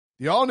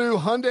The all-new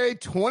Hyundai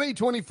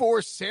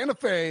 2024 Santa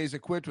Fe is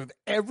equipped with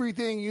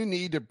everything you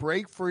need to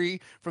break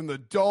free from the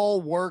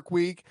dull work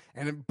week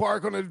and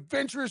embark on an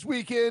adventurous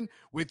weekend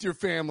with your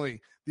family.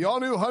 The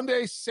all-new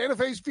Hyundai Santa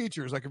Fe's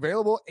features like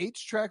available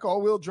H-Track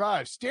all-wheel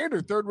drive,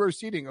 standard third-row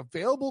seating,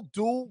 available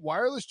dual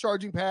wireless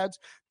charging pads,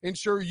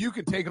 ensure you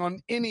can take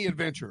on any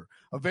adventure.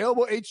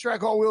 Available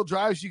H-Track all-wheel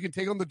drives, you can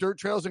take on the dirt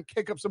trails and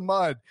kick up some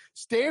mud.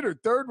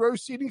 Standard third-row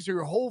seating so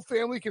your whole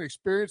family can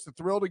experience the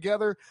thrill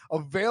together.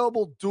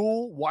 Available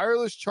dual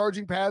wireless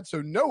charging pads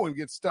so no one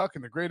gets stuck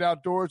in the great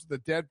outdoors with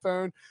a dead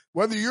phone.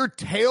 Whether you're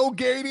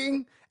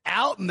tailgating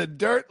out in the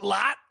dirt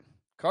lot,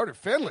 Carter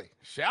Finley,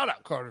 shout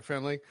out Carter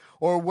Finley,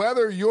 or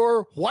whether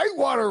you're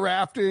whitewater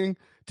rafting,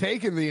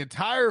 taking the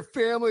entire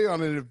family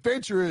on an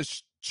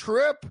adventurous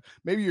trip,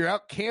 maybe you're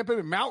out camping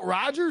in Mount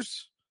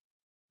Rogers.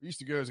 I used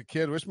to go as a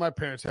kid. Wish my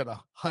parents had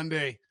a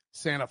Hyundai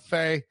Santa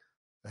Fe.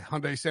 The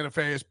Hyundai Santa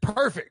Fe is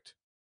perfect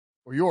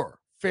for your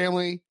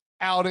family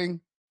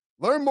outing.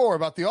 Learn more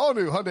about the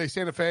all-new Hyundai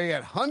Santa Fe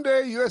at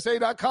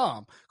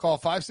HyundaiUSA.com. Call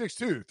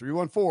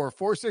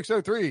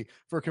 562-314-4603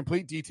 for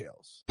complete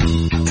details.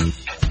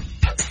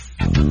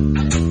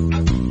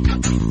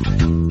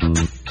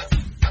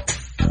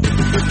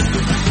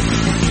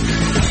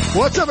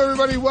 What's up,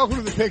 everybody? Welcome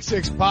to the Pick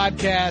Six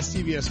Podcast,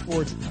 CBS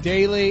Sports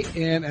Daily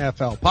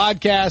NFL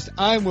Podcast.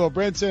 I'm Will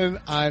Brinson.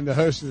 I'm the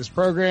host of this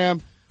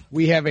program.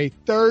 We have a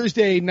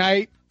Thursday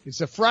night. It's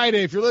a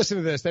Friday. If you're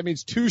listening to this, that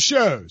means two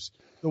shows.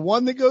 The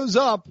one that goes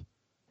up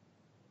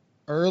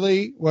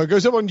early, well, it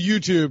goes up on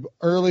YouTube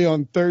early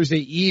on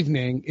Thursday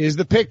evening is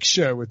the Pick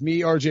Show with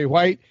me, RJ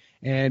White,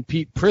 and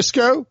Pete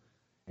Prisco.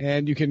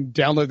 And you can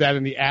download that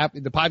in the app,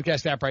 in the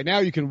podcast app right now.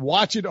 You can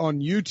watch it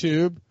on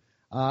YouTube.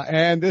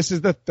 And this is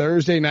the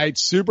Thursday night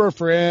Super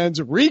Friends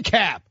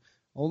recap.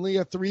 Only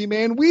a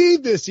three-man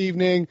weave this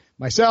evening.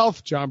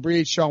 Myself, John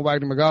Breech, Sean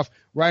Wagner-McGough,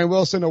 Ryan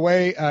Wilson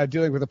away,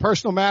 dealing with a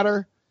personal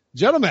matter.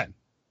 Gentlemen,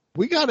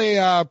 we got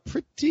a,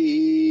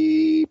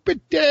 pretty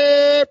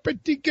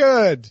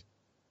good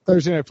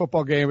Thursday night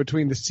football game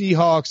between the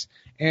Seahawks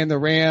and the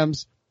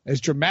Rams. As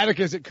dramatic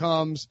as it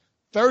comes,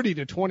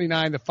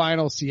 30-29, the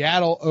final.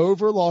 Seattle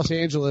over Los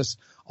Angeles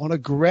on a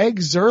Greg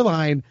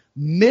Zuerlein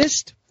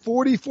missed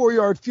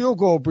 44-yard field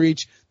goal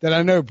breach that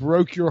I know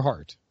broke your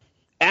heart.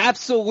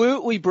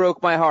 Absolutely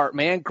broke my heart,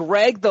 man.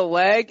 Greg the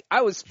Leg,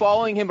 I was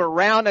following him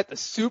around at the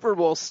Super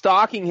Bowl,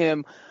 stalking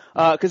him,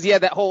 cause he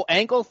had that whole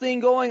ankle thing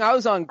going. I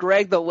was on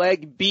Greg the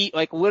Leg beat,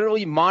 like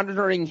literally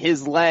monitoring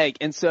his leg.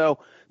 And so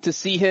to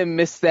see him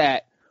miss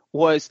that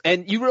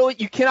and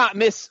you cannot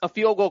miss a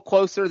field goal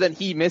closer than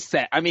he missed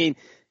that. I mean,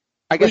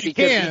 I guess he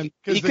could have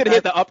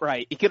hit the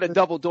upright. He could have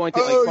double doinked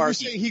it like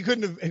Parkey. He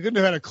couldn't have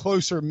had a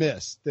closer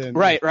miss than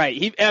right.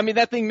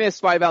 That thing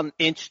missed by about an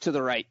inch to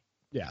the right.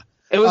 Yeah.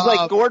 It was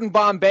like Gordon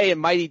Bombay and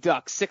Mighty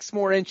Ducks, 6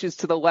 more inches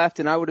to the left,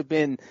 and I would have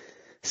been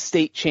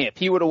state champ.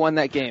 He would have won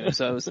that game.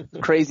 So it was a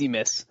crazy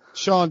miss.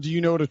 Sean, do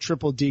you know what a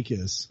triple deke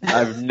is?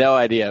 I have no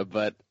idea,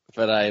 but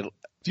I.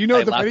 Do you know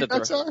what the Mighty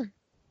Ducks are?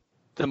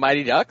 The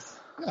Mighty Ducks?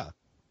 Yeah.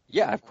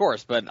 Yeah, of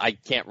course, but I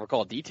can't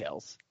recall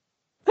details.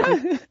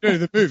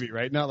 The movie,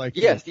 right? Not like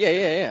yes,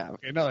 yeah.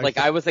 Okay, not like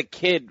I was a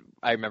kid,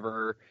 I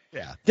remember.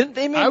 Yeah. Didn't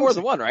they make more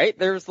than one, right?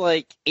 There's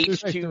like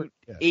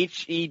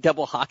HE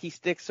double hockey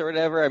sticks or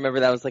whatever. I remember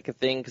that was like a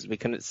thing because we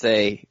couldn't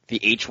say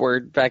the H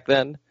word back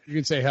then. You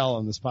can say hell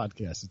on this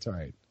podcast. It's all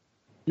right.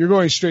 You're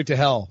going straight to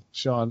hell,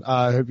 Sean.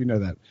 I hope you know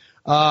that.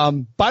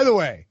 By the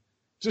way,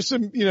 just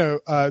some,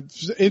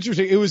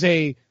 interesting. It was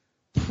a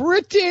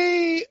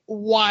pretty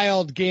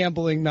wild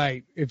gambling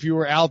night if you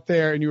were out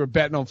there and you were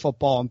betting on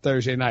football on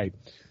Thursday night.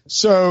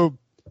 So,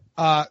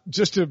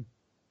 just to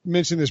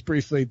mention this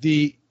briefly,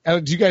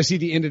 did you guys see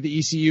the end of the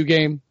ECU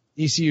game?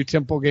 ECU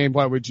Temple game?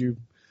 Why would you?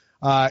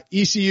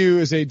 ECU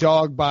is a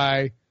dog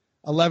by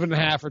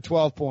 11.5 or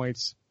 12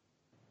 points.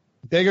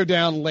 They go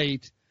down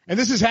late. And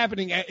this is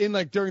happening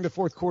during the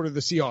fourth quarter of the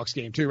Seahawks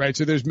game too, right?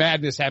 So there's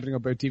madness happening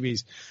on both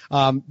TVs.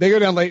 They go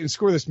down late and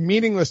score this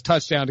meaningless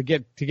touchdown to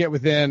get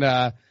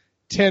within,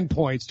 10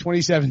 points,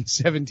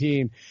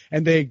 27-17,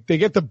 and they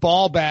get the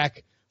ball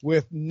back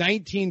with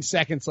 19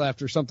 seconds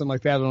left or something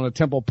like that on a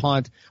Temple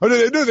punt. Oh,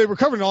 no, they were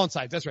covering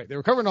onside. That's right. They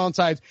were covering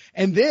onside.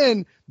 And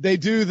then they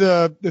do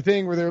the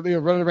thing where they're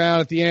running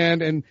around at the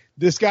end, and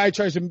this guy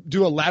tries to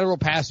do a lateral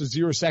pass with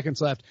 0 seconds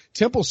left.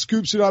 Temple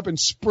scoops it up and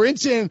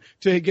sprints in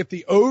to get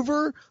the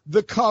over,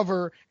 the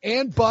cover,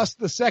 and bust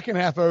the second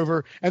half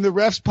over, and the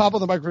refs pop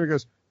on the microphone and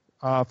goes,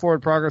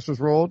 forward progress was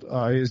ruled.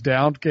 He's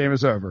down. Game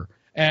is over.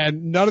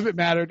 And none of it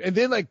mattered. And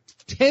then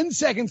 10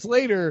 seconds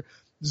later,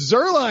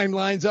 Zuerlein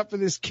lines up for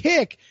this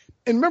kick.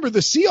 And remember, the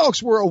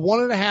Seahawks were a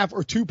 1.5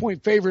 or 2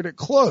 point favorite at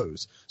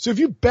close. So if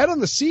you bet on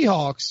the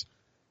Seahawks,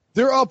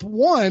 they're up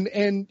 1.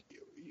 And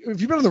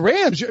if you bet on the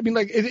Rams, I mean,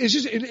 it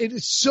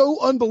is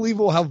so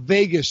unbelievable how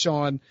Vegas,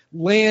 Sean,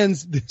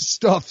 lands this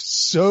stuff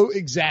so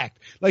exact.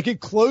 It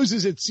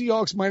closes at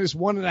Seahawks minus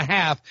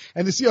 1.5,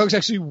 and the Seahawks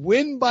actually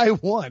win by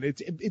 1.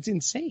 It's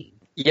insane.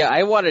 Yeah,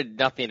 I wanted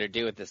nothing to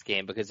do with this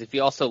game because if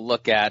you also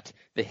look at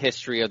the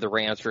history of the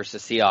Rams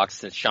versus Seahawks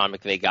since Sean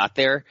McVay got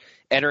there,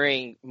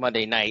 entering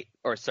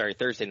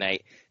Thursday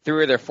night,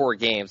 3 of their 4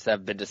 games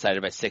have been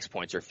decided by 6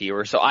 points or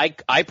fewer. So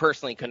I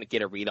personally couldn't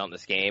get a read on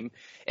this game,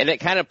 and it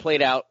kind of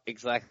played out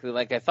exactly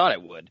like I thought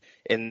it would,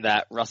 in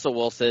that Russell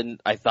Wilson,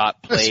 I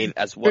thought, played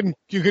as well.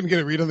 You couldn't get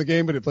a read on the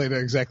game, but it played out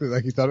exactly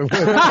like you thought it would.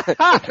 It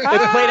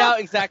played out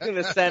exactly in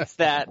the sense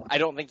that I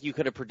don't think you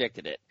could have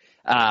predicted it,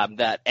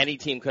 that any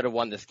team could have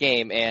won this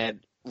game,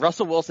 and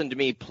Russell Wilson to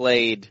me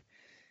played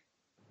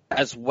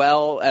as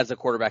well as a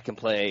quarterback can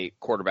play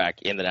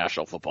quarterback in the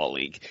National Football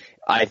League.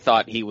 I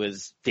thought he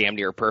was damn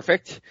near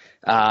perfect.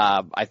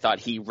 I thought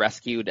he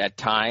rescued at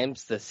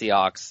times the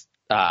Seahawks'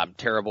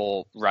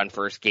 terrible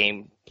run-first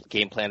game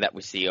plan that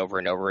we see over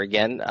and over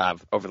again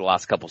over the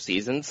last couple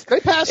seasons. They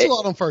pass a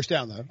lot on first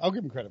down, though. I'll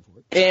give him credit for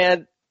it.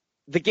 And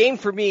the game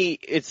for me,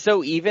 it's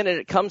so even, and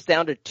it comes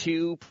down to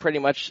 2 pretty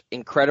much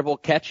incredible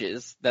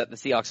catches that the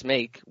Seahawks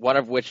make, one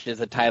of which is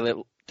a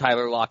Tyler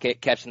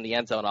Lockett catch in the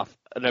end zone off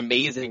an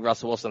amazing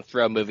Russell Wilson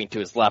throw moving to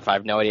his left. I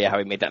have no idea how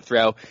he made that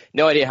throw.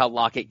 No idea how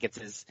Lockett gets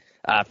his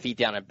feet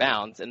down in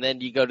bounds. And then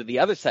you go to the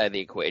other side of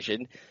the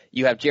equation.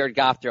 You have Jared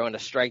Goff throwing a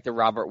strike to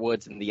Robert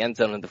Woods in the end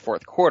zone in the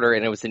fourth quarter,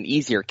 and it was an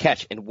easier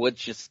catch, and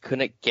Woods just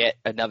couldn't get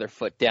another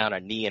foot down,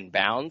 a knee in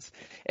bounds.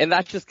 And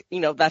that's just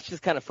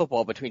kind of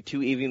football between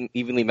 2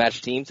 evenly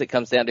matched teams. It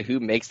comes down to who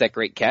makes that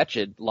great catch,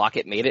 and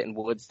Lockett made it and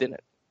Woods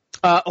didn't.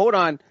 Hold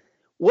on.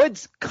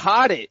 Woods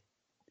caught it.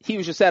 He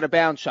was just out of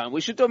bounds, Sean.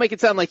 We should don't make it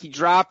sound like he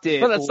dropped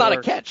it. But that's not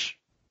a catch.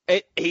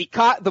 He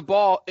caught the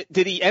ball.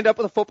 Did he end up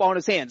with a football in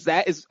his hands?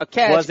 That is a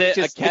catch. Was it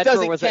a catch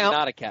or was it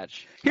not a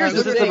catch? This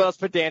is the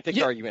most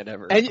pedantic argument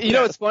ever. And you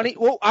know what's funny?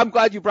 Well, I'm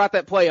glad you brought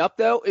that play up,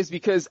 though, is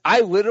because I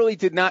literally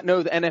did not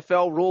know the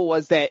NFL rule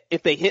was that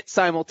if they hit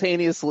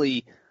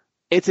simultaneously,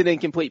 it's an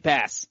incomplete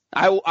pass.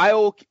 I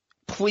will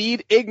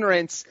plead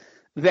ignorance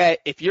that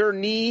if your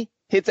knee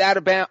hits out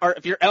of bounds, or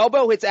if your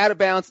elbow hits out of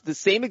bounds, the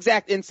same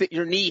exact instant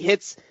your knee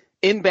hits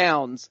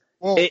inbounds,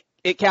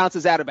 it counts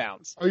as out of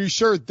bounds. Are you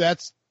sure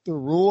that's the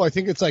rule? I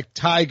think it's like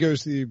tie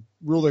goes to the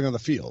ruling on the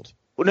field.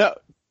 Well,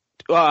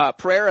 no.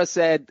 Pereira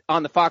said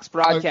on the Fox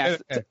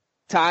broadcast,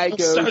 tie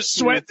goes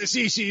sweat this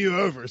ECU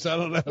over, so I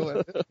don't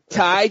know.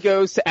 Tie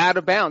goes to out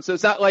of bounds. So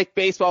it's not like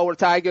baseball where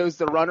tie goes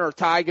to the runner, or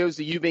tie goes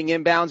to you being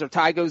inbounds, or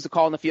tie goes to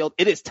call in the field.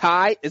 It is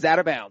tie is out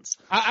of bounds.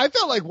 I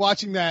felt like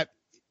watching that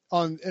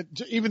on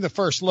even the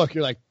first look,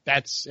 you're like,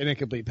 that's an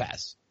incomplete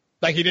pass.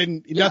 Like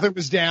nothing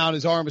was down,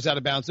 his arm was out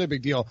of bounds, no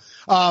big deal.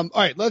 All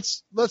right,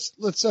 let's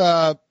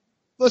talk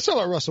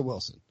about Russell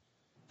Wilson.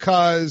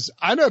 Cause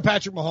I know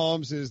Patrick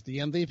Mahomes is the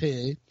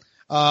MVP.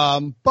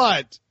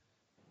 But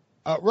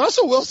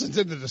Russell Wilson's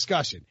in the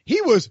discussion. He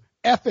was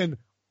effing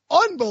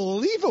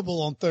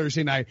unbelievable on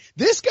Thursday night.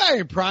 This guy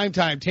in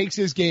primetime takes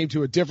his game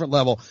to a different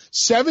level.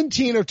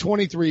 17 of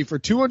 23 for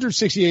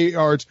 268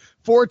 yards,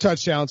 4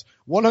 touchdowns,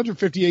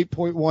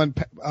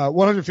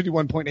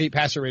 151.8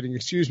 passer rating,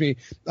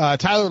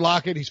 Tyler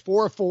Lockett, he's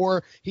 4 of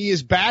 4. He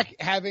is back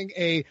having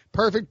a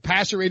perfect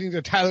passer rating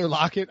to Tyler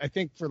Lockett, I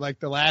think for like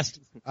the last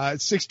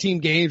 16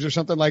 games or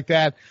something like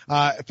that.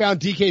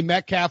 Found DK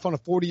Metcalf on a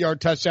 40-yard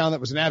touchdown.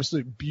 That was an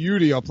absolute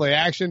beauty on play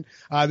action.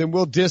 Then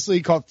Will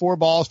Dissly caught 4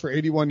 balls for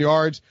 81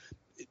 yards.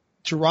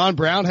 Teron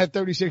Brown had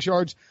 36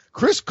 yards.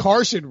 Chris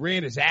Carson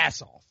ran his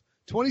ass off.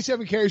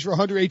 27 carries for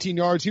 118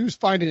 yards. He was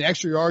finding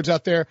extra yards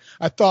out there.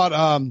 I thought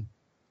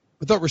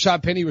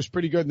Rashad Penny was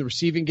pretty good in the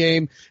receiving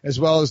game,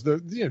 as well as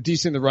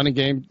decent in the running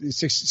game.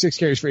 Six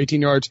carries for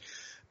 18 yards.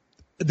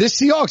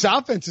 This Seahawks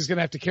offense is going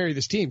to have to carry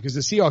this team because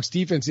the Seahawks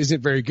defense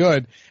isn't very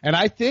good. And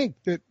I think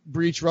that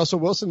Breech Russell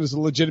Wilson is a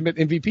legitimate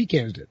MVP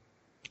candidate.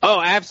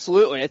 Oh,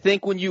 absolutely. I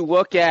think when you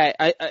look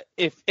at,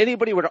 if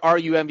anybody were to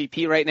argue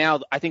MVP right now,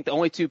 I think the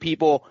only 2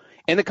 people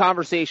in the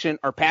conversation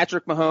are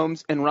Patrick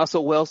Mahomes and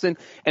Russell Wilson.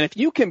 And if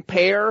you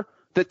compare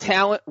the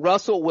talent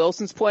Russell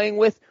Wilson's playing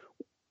with,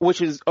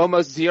 which is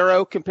almost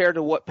zero compared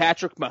to what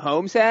Patrick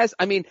Mahomes has,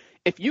 I mean,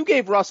 if you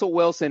gave Russell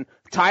Wilson,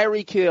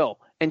 Tyreek Hill,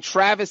 and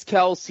Travis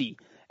Kelce,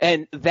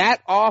 and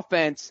that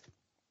offense,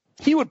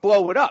 he would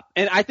blow it up.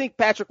 And I think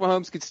Patrick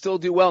Mahomes could still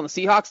do well in the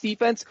Seahawks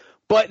defense,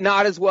 but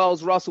not as well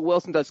as Russell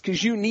Wilson does,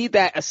 because you need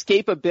that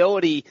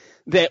escapability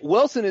that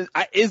Wilson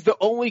is the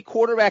only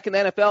quarterback in the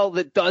NFL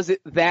that does it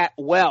that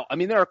well. I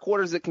mean, there are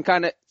quarters that can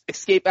kind of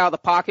escape out of the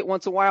pocket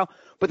once in a while,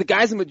 but the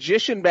guy's a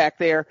magician back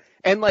there.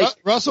 And like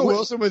Russell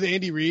Wilson with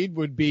Andy Reid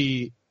would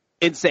be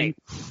insane,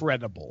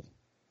 incredible.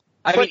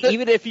 I mean,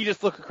 even if you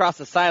just look across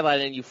the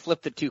sideline and you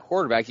flip the 2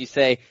 quarterbacks, you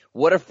say,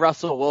 what if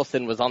Russell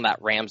Wilson was on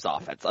that Rams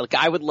offense? Like,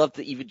 I would love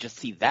to even just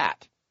see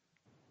that.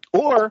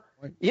 Or,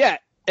 yeah.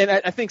 And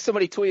I think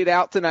somebody tweeted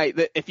out tonight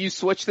that if you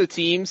switch the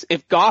teams,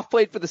 if Goff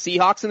played for the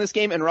Seahawks in this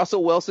game and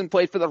Russell Wilson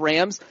played for the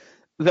Rams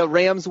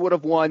would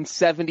have won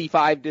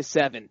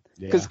 75-7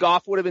 because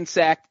Goff would have been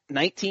sacked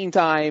 19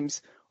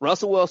 times.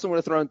 Russell Wilson would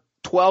have thrown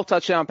 12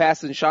 touchdown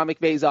passes in Sean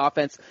McVay's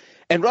offense.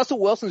 And Russell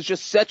Wilson is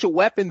just such a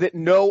weapon that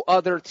no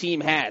other team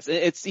has.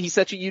 He's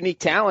such a unique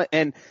talent.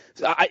 And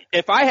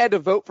if I had to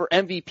vote for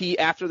MVP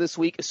after this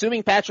week,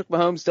 assuming Patrick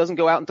Mahomes doesn't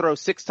go out and throw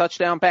 6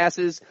 touchdown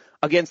passes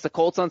against the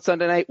Colts on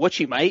Sunday night, which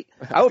he might,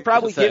 I would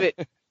probably give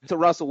it to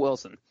Russell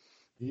Wilson.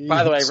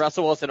 By the way,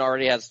 Russell Wilson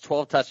already has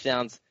 12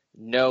 touchdowns,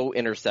 no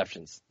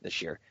interceptions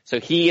this year. So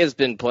he has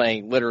been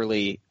playing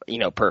literally,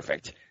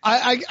 perfect.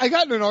 I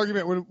got in an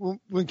argument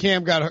when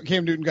Cam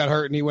Newton got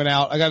hurt and he went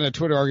out. I got in a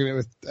Twitter argument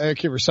with, I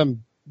can't remember,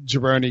 some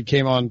jabroni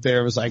came on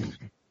there. It was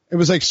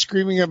like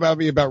screaming about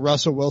me about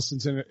Russell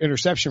Wilson's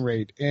interception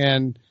rate.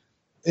 And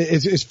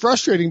it's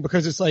frustrating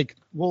because it's like,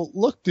 well,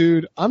 look,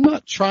 dude, I'm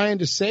not trying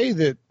to say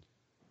that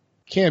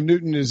Cam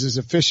Newton is as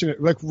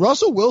efficient. Like,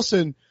 Russell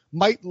Wilson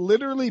might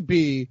literally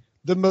be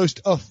the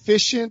most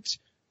efficient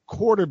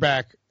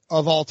quarterback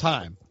of all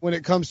time when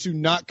it comes to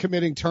not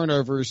committing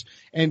turnovers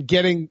and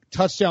getting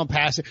touchdown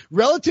passes.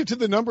 Relative to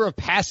the number of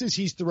passes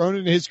he's thrown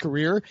in his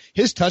career,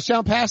 his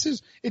touchdown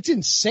passes, it's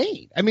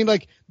insane. I mean,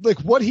 like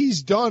what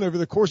he's done over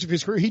the course of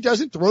his career, he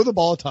doesn't throw the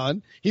ball a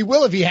ton. He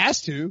will if he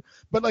has to,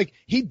 but like,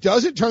 he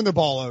doesn't turn the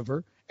ball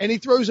over and he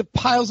throws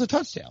piles of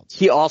touchdowns.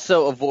 He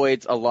also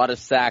avoids a lot of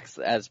sacks,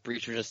 as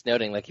Breech was just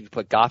noting. Like, if you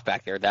put Goff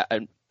back there, that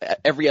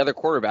every other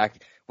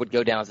quarterback would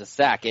go down as a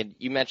sack. And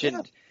you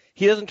mentioned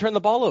he doesn't turn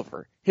the ball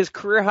over. His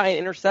career high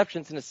in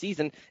interceptions in a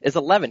season is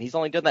 11. He's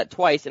only done that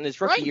twice. In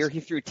his rookie year, he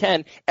threw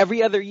 10.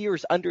 Every other year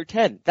is under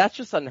 10. That's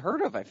just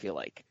unheard of, I feel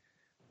like.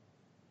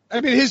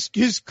 I mean,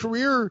 his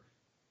career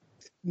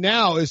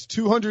now is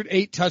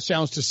 208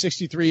 touchdowns to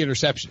 63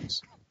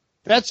 interceptions.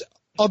 That's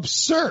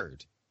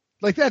absurd.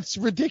 Like, that's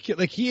ridiculous.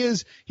 Like, he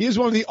is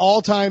one of the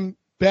all-time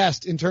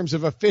best in terms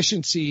of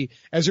efficiency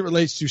as it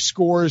relates to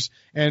scores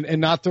and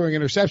not throwing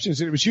interceptions.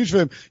 And it was huge for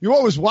him. You know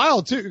what was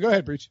wild too? Go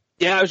ahead, Breech.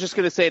 Yeah, I was just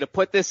going to say, to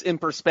put this in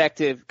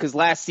perspective, because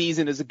last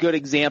season is a good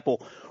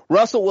example.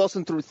 Russell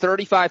Wilson threw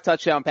 35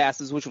 touchdown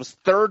passes, which was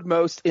third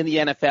most in the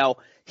NFL.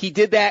 He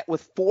did that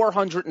with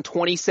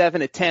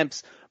 427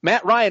 attempts.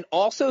 Matt Ryan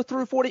also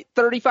threw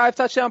 35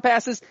 touchdown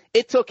passes.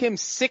 It took him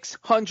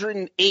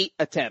 608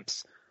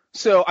 attempts.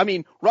 So, I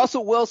mean,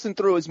 Russell Wilson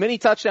threw as many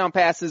touchdown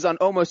passes on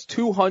almost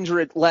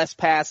 200 less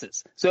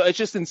passes. So it's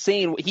just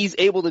insane what he's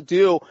able to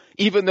do,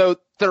 even though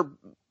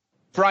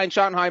Brian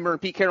Schottenheimer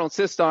and Pete Carroll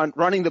insist on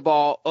running the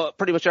ball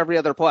pretty much every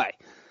other play.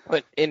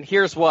 And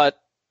here's what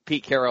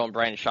Pete Carroll and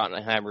Brian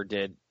Schottenheimer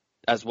did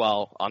as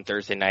well on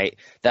Thursday night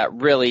that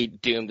really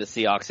doomed the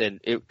Seahawks,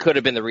 and it could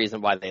have been the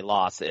reason why they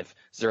lost if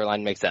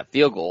Zuerlein makes that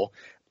field goal.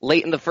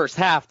 Late in the first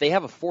half, they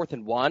have a 4th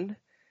and 1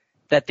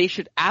 that they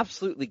should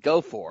absolutely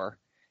go for.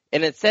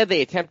 And instead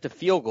they attempt a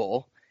field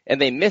goal and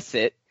they miss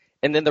it.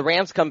 And then the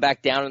Rams come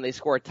back down and they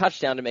score a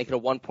touchdown to make it a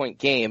 1-point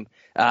game,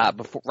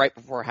 right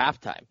before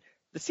halftime.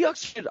 The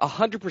Seahawks should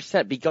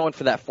 100% be going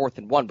for that 4th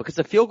and 1 because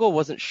the field goal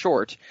wasn't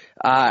short.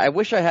 I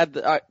wish I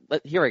had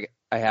here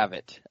I have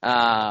it.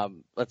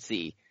 Let's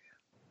see.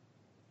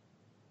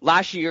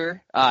 Last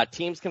year,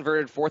 teams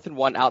converted 4th and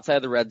 1 outside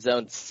of the red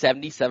zone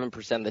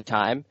 77% of the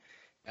time.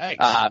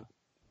 Thanks.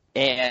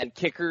 And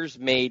kickers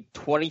made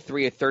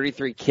 23 of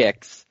 33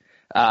 kicks.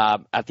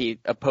 At the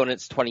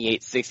opponent's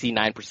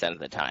 69% of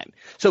the time.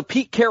 So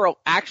Pete Carroll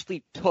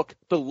actually took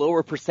the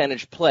lower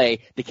percentage play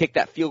to kick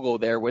that field goal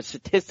there, where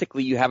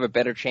statistically you have a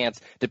better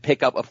chance to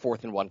pick up a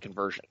 4th and 1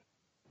 conversion.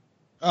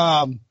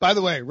 By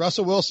the way,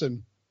 Russell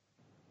Wilson,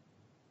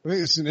 I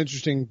think it's an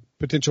interesting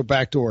potential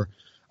backdoor.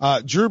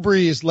 Drew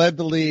Brees led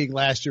the league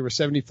last year with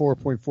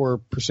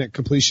 74.4%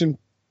 completion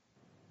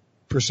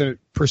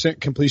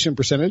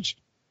percentage.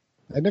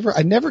 I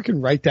never can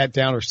write that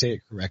down or say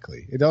it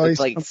correctly. It always it's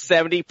like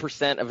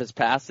 70% of his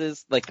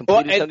passes, like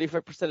completed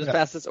 75% of his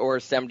passes, or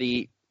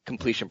 70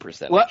 completion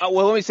percentage.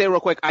 Well, let me say real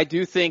quick, I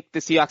do think the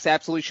Seahawks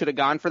absolutely should have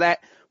gone for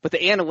that, but the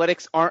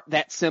analytics aren't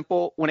that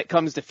simple when it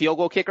comes to field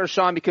goal kickers,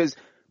 Sean, because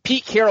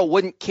Pete Carroll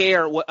wouldn't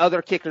care what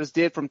other kickers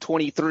did from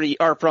 23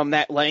 or from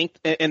that length,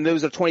 and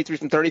those are 23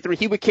 from 33.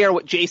 He would care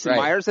what Jason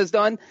Myers has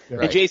done,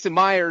 and Jason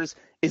Myers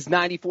is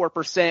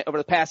 94% over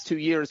the past 2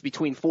 years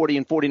between 40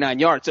 and 49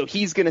 yards. So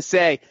he's going to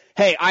say,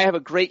 hey, I have a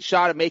great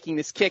shot at making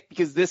this kick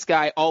because this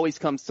guy always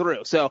comes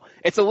through. So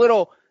it's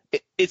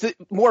it's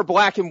more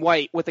black and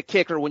white with a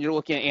kicker when you're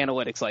looking at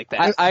analytics like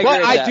that.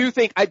 I do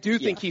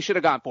think he should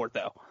have gone for it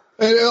though.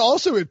 And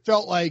also it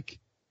felt like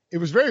it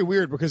was very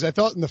weird because I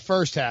thought in the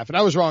first half, and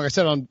I was wrong. I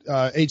said on HQ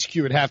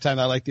at halftime that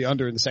I liked the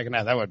under in the second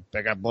half.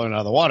 That got blown out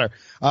of the water.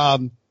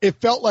 It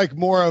felt like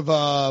more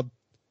of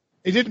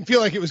it didn't feel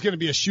like it was going to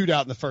be a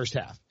shootout in the first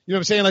half. You know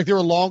what I'm saying? Like, there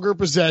were longer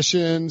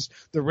possessions.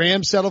 The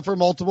Rams settled for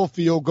multiple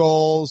field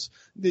goals.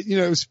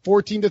 It was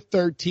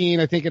 14-13,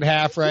 I think, at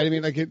half, right? I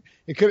mean, like it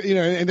could,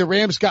 and the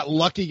Rams got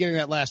lucky getting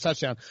that last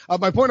touchdown.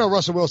 My point on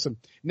Russell Wilson,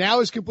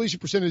 now his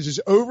completion percentage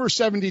is over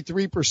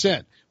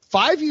 73%.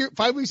 5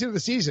 weeks into the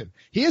season,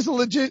 he has a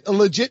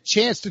legit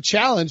chance to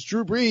challenge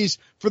Drew Brees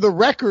for the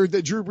record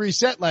that Drew Brees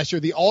set last year,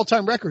 the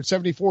all-time record,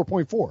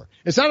 74.4.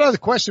 It's not out of the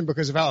question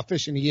because of how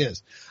efficient he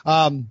is.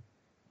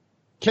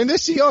 Can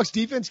this Seahawks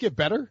defense get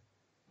better?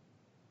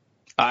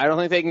 I don't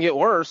think they can get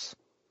worse.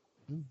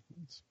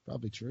 That's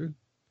probably true.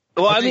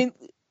 Well, I mean,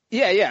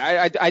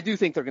 I do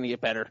think they're going to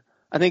get better.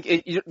 I think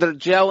they're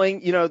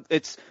gelling.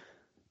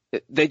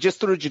 They just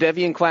threw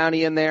Jadeveon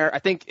Clowney in there. I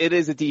think it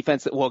is a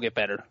defense that will get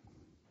better.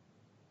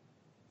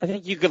 I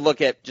think you could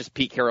look at just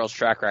Pete Carroll's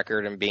track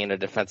record and being a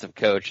defensive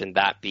coach and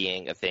that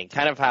being a thing.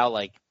 Kind of how,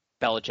 like,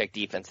 Belichick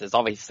defenses,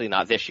 obviously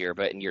not this year,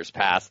 but in years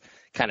past,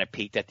 kind of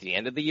peaked at the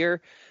end of the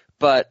year.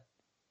 But,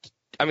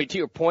 I mean, to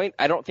your point,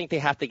 I don't think they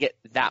have to get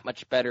that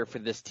much better for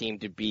this team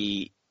to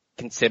be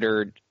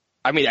considered.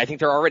 I mean, I think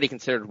they're already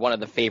considered one of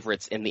the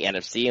favorites in the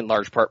NFC, in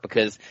large part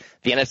because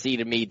the NFC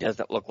to me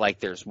doesn't look like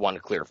there's one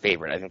clear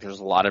favorite. I think there's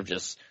a lot of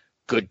just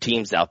good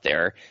teams out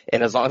there.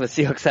 And as long as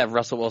the Seahawks have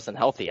Russell Wilson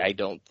healthy, I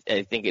think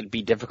it'd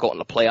be difficult in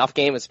a playoff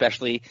game,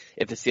 especially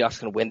if the Seahawks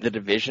can win the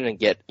division and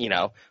get,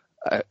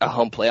 a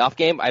home playoff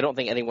game. I don't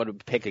think anyone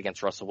would pick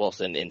against Russell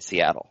Wilson in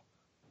Seattle.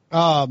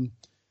 Who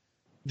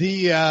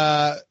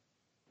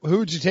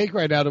would you take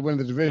right now to win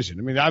the division?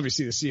 I mean,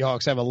 obviously the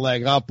Seahawks have a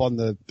leg up on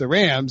the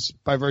Rams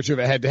by virtue of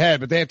a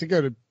head-to-head, but they have to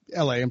go to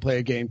LA and play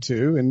a game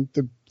too, and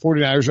the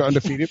 49ers are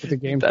undefeated with the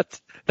game.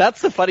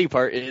 That's the funny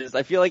part is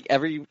I feel like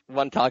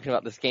everyone talking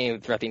about this game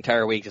throughout the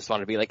entire week just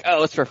want to be like,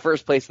 oh, it's for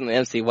first place in the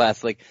NFC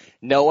West. Like,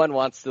 no one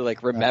wants to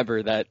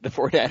remember that the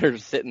 49ers are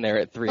sitting there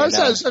at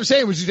 3-0. I'm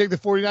saying, would you take the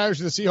 49ers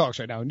or the Seahawks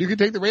right now? And you could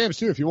take the Rams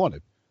too if you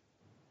wanted.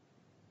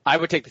 I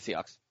would take the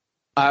Seahawks.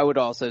 I would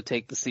also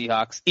take the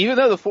Seahawks. Even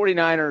though the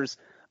 49ers,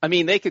 I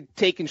mean, they could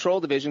take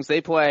control divisions.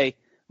 They play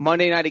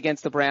Monday night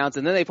against the Browns,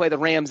 and then they play the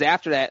Rams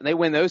after that, and they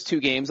win those two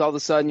games. All of a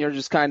sudden, you're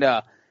just kind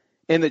of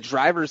in the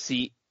driver's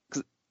seat.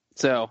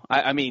 So,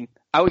 I mean,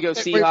 I would go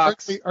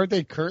Seahawks. Wait, aren't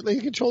they currently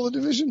in control of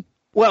the division?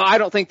 Well, I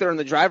don't think they're in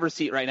the driver's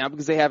seat right now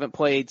because they haven't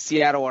played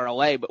Seattle or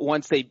LA, but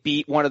once they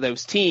beat one of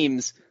those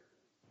teams,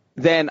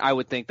 then I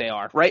would think they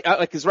are. Right?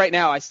 Because right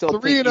now I still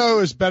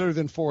 3-0 is better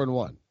than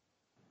 4-1.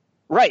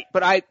 Right,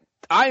 but I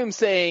am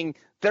saying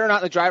they're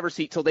not in the driver's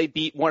seat till they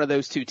beat one of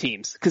those two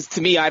teams. Because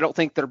to me, I don't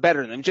think they're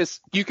better than them.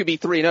 Just you could be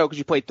 3-0 because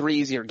you played 3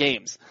 easier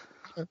games.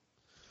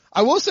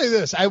 I will say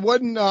this: I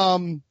wouldn't.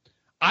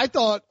 I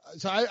thought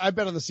so. I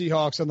bet on the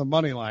Seahawks on the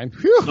money line.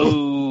 Whew.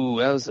 Ooh,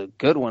 that was a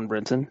good one,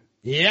 Brinson.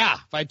 Yeah,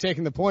 if I'd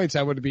taken the points,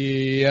 I would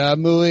be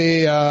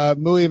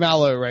muy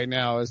malo right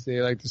now, as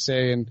they like to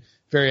say in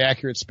very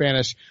accurate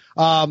Spanish.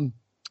 So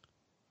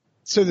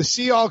the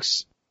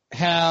Seahawks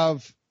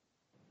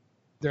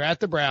they're at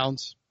the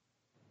Browns,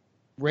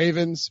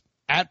 Ravens,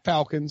 at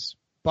Falcons,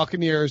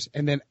 Buccaneers,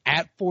 and then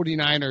at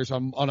 49ers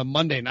on a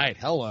Monday night.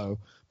 Hello,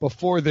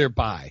 before their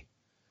bye.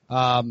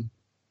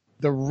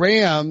 The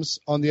Rams,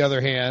 on the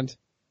other hand,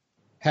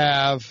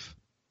 have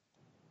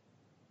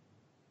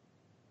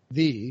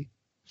the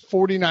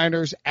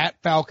 49ers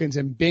at Falcons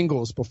and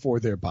Bengals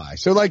before their bye.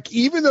 So,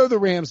 even though the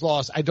Rams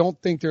lost, I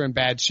don't think they're in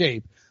bad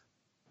shape.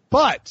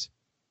 But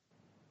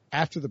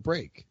after the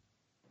break,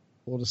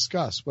 we'll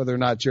discuss whether or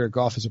not Jared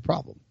Goff is a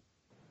problem.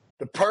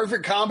 The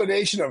perfect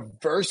combination of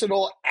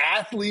versatile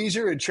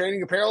athleisure and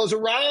training apparel has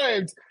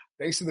arrived.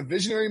 Thanks to the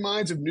visionary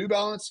minds of New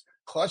Balance,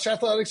 Clutch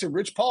Athletics, and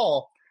Rich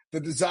Paul, the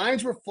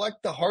designs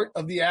reflect the heart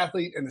of the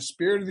athlete and the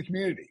spirit of the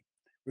community.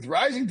 With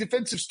rising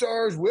defensive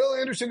stars Will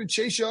Anderson and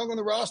Chase Young on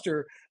the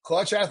roster,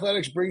 Clutch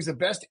Athletics brings the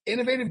best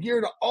innovative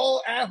gear to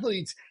all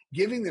athletes,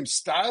 giving them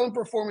style and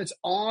performance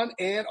on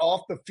and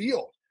off the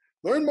field.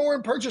 Learn more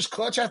and purchase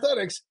Clutch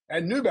Athletics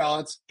at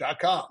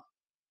newbalance.com.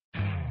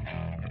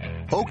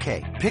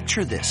 Okay,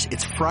 picture this.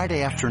 It's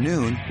Friday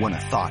afternoon when a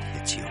thought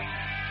hits you.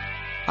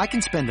 I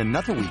can spend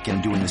another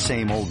weekend doing the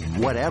same old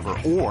whatever,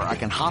 or I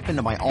can hop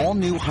into my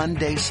all-new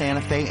Hyundai Santa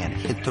Fe and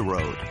hit the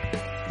road.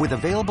 With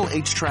available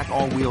H-Track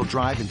all-wheel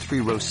drive and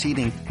 3-row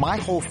seating, my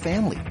whole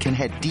family can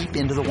head deep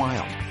into the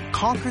wild.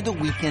 Conquer the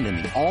weekend in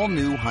the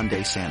all-new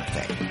Hyundai Santa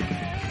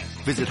Fe.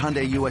 Visit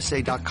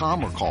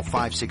HyundaiUSA.com or call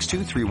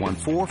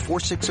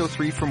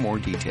 562-314-4603 for more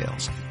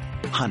details.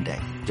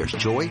 Hyundai, there's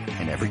joy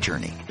in every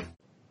journey.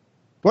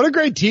 What a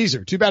great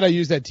teaser. Too bad I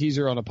used that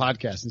teaser on a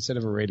podcast instead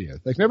of a radio.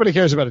 Nobody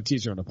cares about a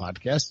teaser on a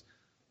podcast.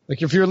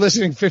 If you're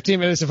listening 15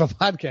 minutes of a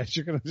podcast,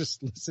 you're going to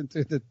just listen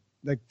to the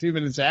 2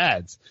 minutes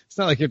ads. It's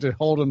not like you have to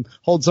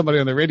hold somebody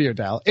on the radio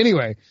dial.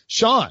 Anyway,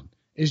 Sean,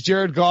 is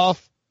Jared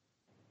Goff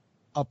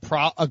a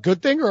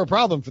good thing or a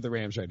problem for the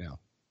Rams right now?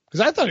 Because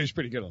I thought he was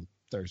pretty good on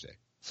Thursday.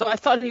 So I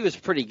thought he was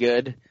pretty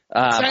good.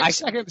 Sorry.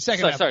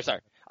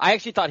 I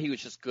actually thought he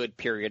was just good,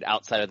 period,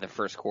 outside of the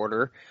first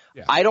quarter.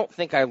 Yeah. I don't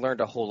think I learned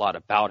a whole lot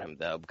about him,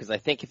 though, because I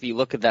think if you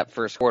look at that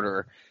first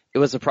quarter, it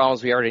was the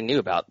problems we already knew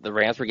about. The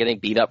Rams were getting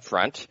beat up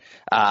front,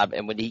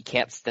 and when he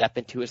can't step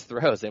into his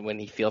throws and when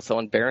he feels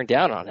someone bearing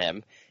down on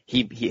him,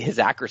 his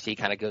accuracy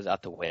kind of goes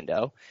out the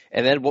window.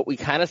 And then what we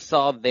kind of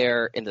saw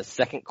there in the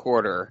second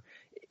quarter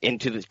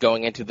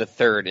going into the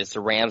third is the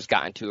Rams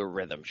got into a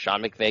rhythm.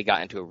 Sean McVay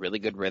got into a really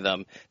good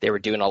rhythm. They were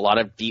doing a lot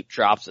of deep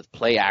drops with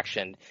play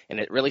action, and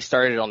it really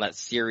started on that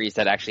series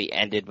that actually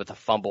ended with a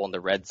fumble in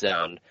the red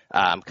zone,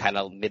 kind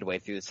of midway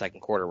through the second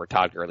quarter where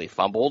Todd Gurley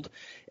fumbled.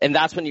 And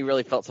that's when you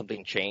really felt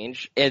something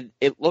change.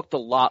 It looked a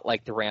lot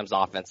like the Rams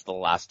offense the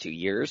last 2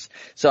 years.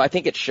 So I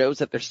think it shows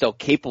that they're still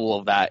capable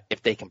of that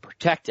if they can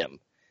protect him.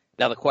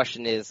 Now the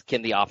question is,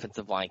 can the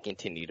offensive line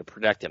continue to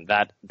protect him?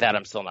 That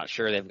I'm still not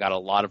sure. They've got a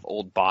lot of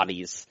old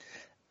bodies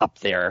up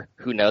there.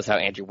 Who knows how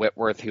Andrew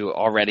Whitworth, who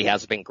already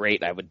has been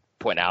great, I would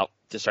point out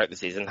to start the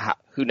season,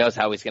 who knows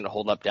how he's going to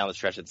hold up down the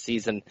stretch of the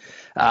season.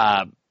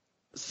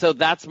 So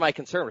that's my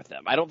concern with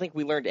them. I don't think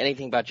we learned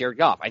anything about Jared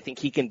Goff. I think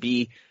he can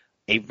be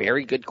a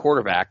very good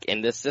quarterback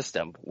in this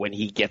system when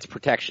he gets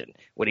protection.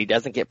 When he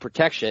doesn't get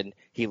protection,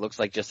 he looks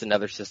like just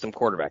another system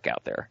quarterback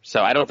out there.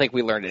 So I don't think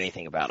we learned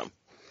anything about him.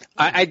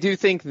 I do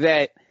think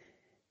that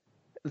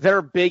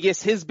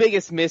his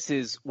biggest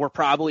misses were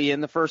probably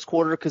in the first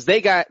quarter because they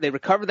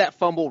recovered that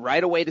fumble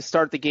right away to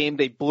start the game.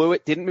 They blew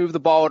it, didn't move the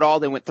ball at all.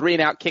 They went 3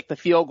 and out, kicked the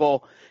field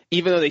goal,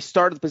 even though they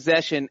started the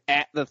possession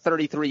at the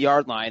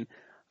 33-yard line.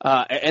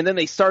 And then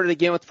they started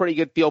again with pretty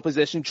good field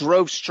position,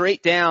 drove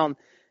straight down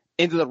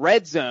into the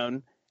red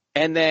zone.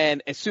 And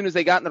then as soon as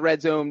they got in the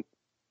red zone,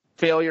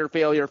 failure,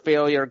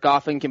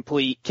 Goff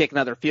incomplete, kick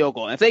another field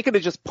goal. And if they could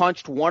have just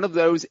punched one of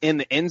those in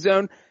the end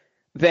zone,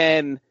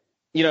 then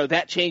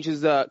that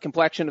changes the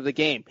complexion of the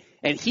game.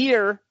 And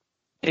here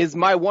is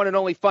my one and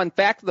only fun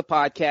fact of the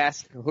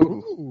podcast.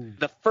 Ooh.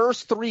 The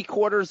first 3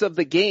 quarters of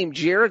the game,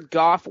 Jared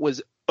Goff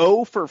was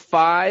 0 for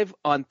 5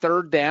 on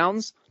third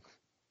downs.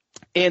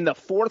 In the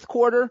fourth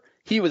quarter,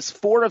 he was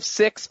 4 of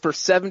 6 for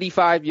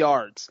 75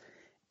 yards.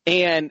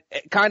 And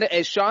kind of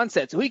as Sean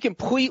said, so he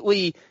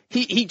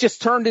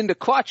just turned into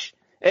clutch.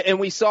 And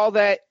we saw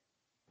that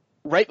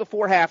right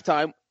before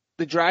halftime,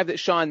 the drive that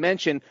Sean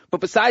mentioned. But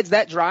besides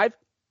that drive,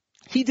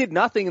 he did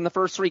nothing in the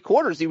first 3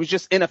 quarters. He was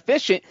just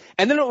inefficient.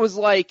 And then it was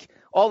like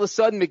all of a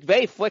sudden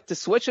McVay flicked to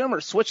switch him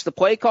or switch the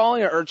play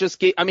calling or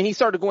he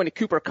started going to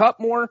Cooper Kupp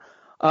more.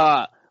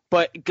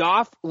 But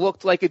Goff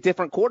looked like a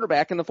different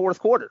quarterback in the fourth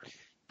quarter.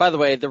 By the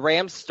way, the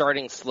Rams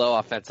starting slow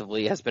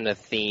offensively has been a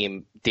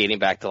theme dating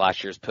back to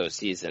last year's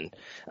postseason.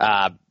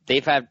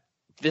 They've had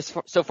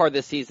so far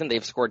this season,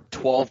 they've scored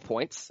 12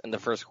 points in the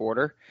first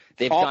quarter.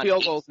 They've all gone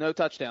field goals, no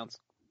touchdowns.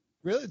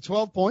 Really?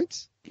 12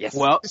 points? Yes.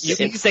 Well,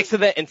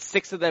 and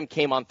 6 of them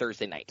came on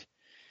Thursday night.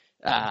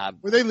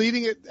 Were they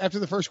leading it after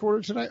the first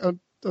quarter tonight on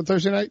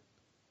Thursday night?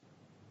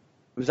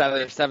 It was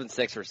either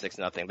 7-6 or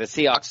 6-0. The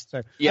Seahawks.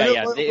 Sorry.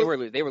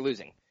 They were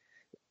losing.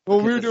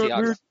 Well, we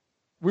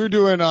were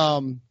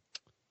doing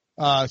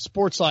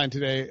Sportsline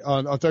today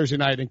on Thursday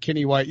night, and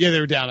Kenny White. Yeah, they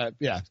were down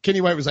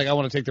Kenny White was like, I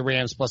want to take the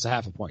Rams plus a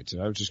half a point.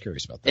 So I was just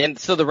curious about that. And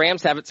so the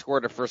Rams haven't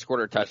scored a first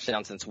quarter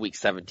touchdown since week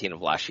 17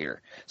 of last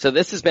year. So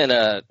this has been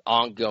an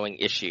ongoing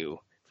issue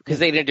because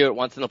they didn't do it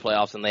once in the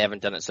playoffs and they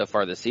haven't done it so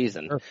far this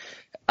season. Sure.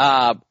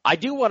 I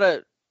do want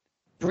to.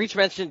 Breech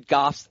mentioned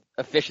Goff's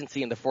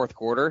efficiency in the fourth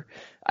quarter.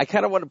 I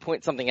kind of want to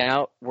point something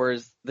out,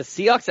 whereas the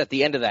Seahawks at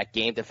the end of that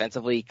game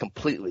defensively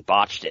completely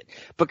botched it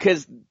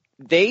because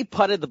they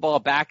punted the ball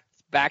back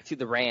to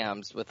the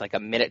Rams with like a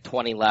minute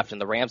 20 left,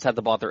 and the Rams had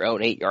the ball at their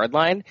own 8-yard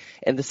line,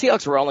 and the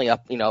Seahawks were only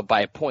up,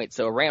 by a point,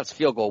 so a Rams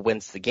field goal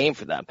wins the game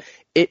for them.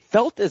 It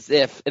felt as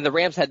if, and the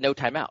Rams had no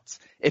timeouts,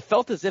 it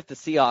felt as if the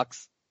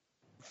Seahawks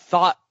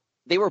thought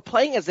they were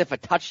playing as if a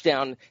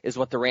touchdown is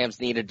what the Rams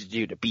needed to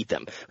do to beat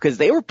them, because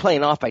they were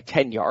playing off by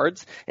 10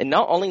 yards, and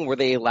not only were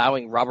they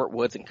allowing Robert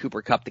Woods and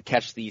Cooper Kupp to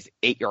catch these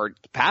 8-yard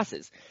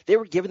passes, they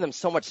were giving them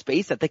so much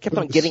space that they kept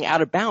on getting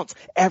out of bounds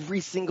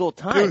every single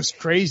time. It was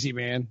crazy,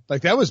 man.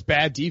 Like, that was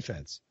bad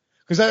defense.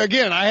 Because,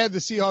 again, I had the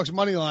Seahawks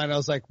money line. I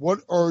was like,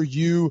 what are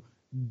you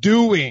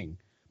doing?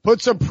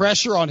 Put some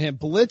pressure on him.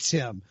 Blitz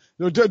him.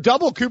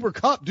 Double Cooper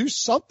Kupp. Do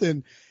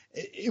something.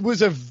 It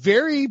was a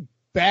very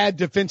bad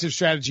defensive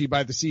strategy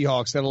by the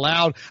Seahawks that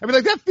allowed,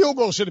 that field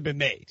goal should have been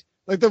made.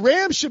 Like, the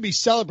Rams should be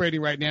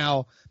celebrating right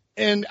now.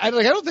 And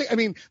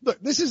look,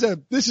 this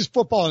is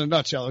football in a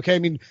nutshell.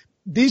 Okay.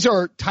 These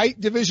are tight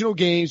divisional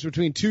games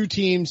between two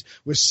teams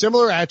with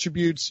similar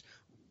attributes,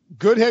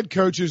 good head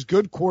coaches,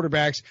 good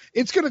quarterbacks.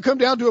 It's going to come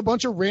down to a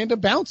bunch of random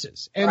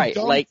bounces and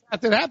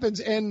that happens.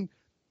 And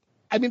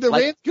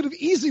Rams could have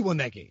easily won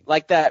that game.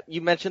 Like that. You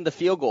mentioned the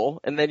field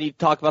goal and then you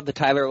talk about the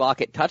Tyler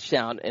Lockett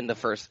touchdown in the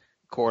first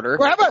quarter.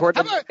 Well,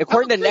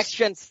 according to Next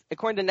Gen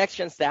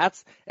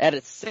Stats, at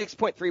a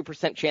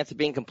 6.3% chance of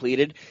being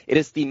completed, it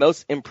is the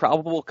most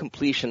improbable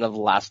completion of the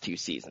last 2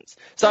 seasons.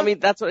 So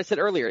that's what I said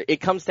earlier. It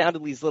comes down to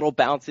these little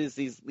bounces,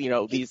 these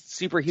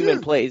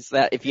superhuman plays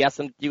that if you ask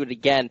them to do it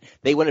again,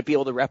 they wouldn't be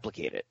able to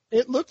replicate it.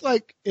 It looked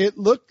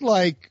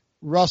like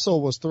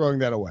Russell was throwing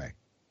that away.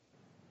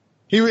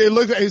 He's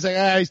like,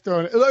 he's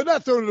throwing it,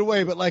 not throwing it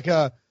away, but like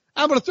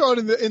I'm going to throw it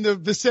in the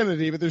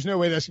vicinity, but there's no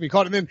way that's going to be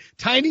caught. And then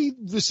tiny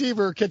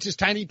receiver catches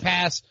tiny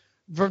pass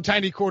from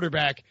tiny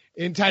quarterback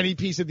in tiny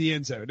piece of the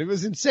end zone. It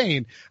was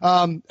insane.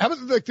 How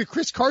about the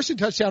Chris Carson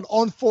touchdown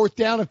on 4th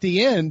down at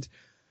the end?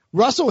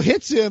 Russell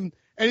hits him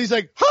and he's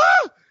like,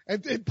 huh!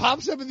 And it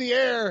pops up in the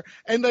air.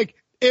 And like,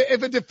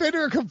 if a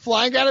defender come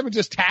flying at him and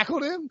just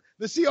tackled him,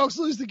 the Seahawks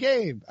lose the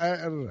game. I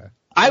don't know.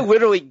 I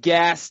literally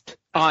gasped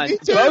on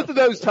both of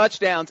those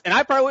touchdowns, and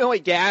I probably only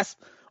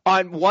gasped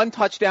on one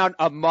touchdown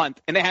a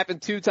month, and it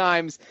happened 2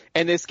 times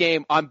in this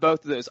game on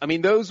both of those.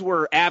 Those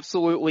were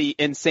absolutely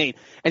insane.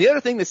 And the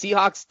other thing the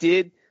Seahawks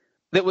did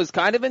that was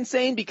kind of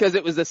insane because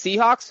it was the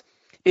Seahawks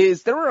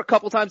is there were a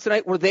couple times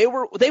tonight where they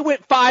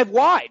went 5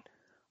 wide.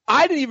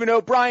 I didn't even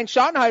know Brian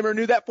Schottenheimer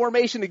knew that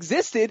formation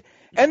existed,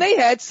 And they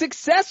had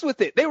success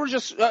with it. They were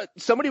just,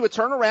 somebody would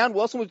turn around,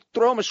 Wilson would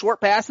throw him a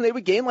short pass, and they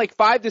would gain like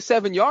 5 to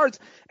 7 yards.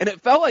 And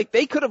it felt like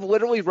they could have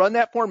literally run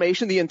that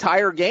formation the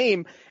entire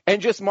game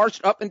and just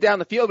marched up and down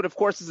the field. But of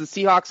course, as the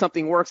Seahawks,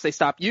 something works, they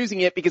stop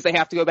using it because they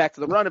have to go back to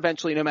the run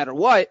eventually no matter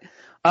what.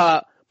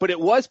 But it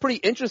was pretty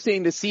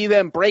interesting to see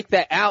them break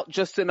that out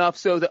just enough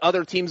so the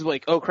other teams were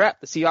like, oh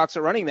crap, the Seahawks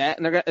are running that,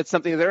 and it's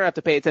something they're going to have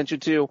to pay attention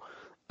to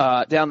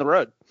down the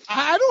road.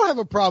 I don't have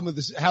a problem with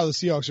this, how the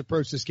Seahawks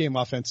approached this game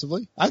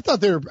offensively. I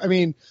thought they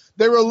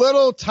were a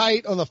little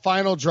tight on the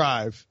final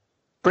drive.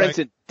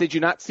 Brinson, did you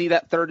not see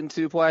that 3rd and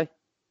 2 play?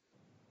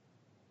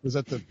 Was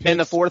that the pitch? In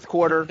the fourth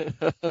quarter?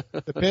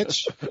 The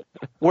pitch?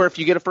 Where if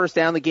you get a first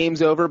down, the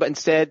game's over, but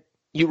instead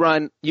you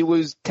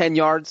lose 10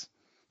 yards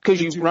because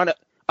you run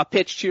a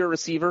pitch to your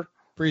receiver.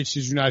 Breech,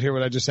 did you not hear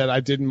what I just said?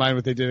 I didn't mind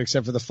what they did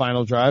except for the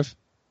final drive.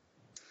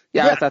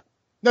 Yeah. I thought.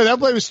 No, that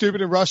play was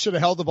stupid, and Russ should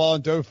have held the ball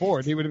and dove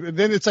forward.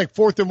 Then it's like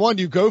 4th and 1,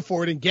 you go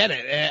for it and get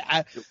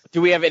it. Do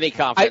we have any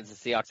confidence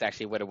the Seahawks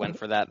actually would have went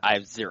for that? I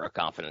have zero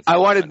confidence. I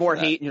wanted more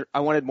hate in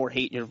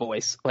your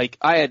voice. Like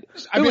it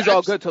was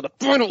all good till the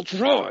final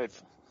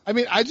drive. I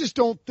mean, I just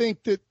don't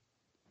think that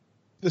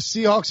the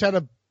Seahawks had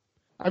all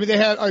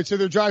right, so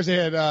their drives, they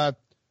had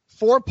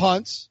 4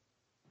 punts,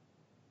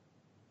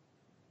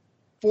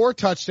 4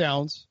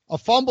 touchdowns, a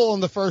fumble on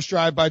the first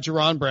drive by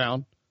Jerron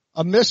Brown,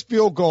 a missed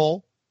field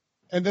goal,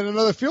 and then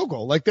another field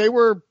goal. Like they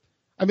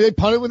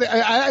punted with it.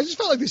 I just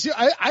felt like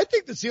I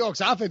think the Seahawks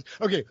offense,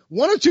 okay,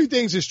 one of two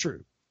things is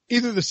true.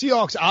 Either the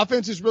Seahawks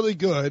offense is really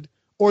good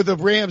or the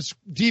Rams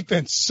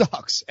defense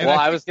sucks. And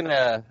I was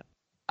gonna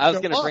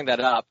bring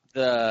that up.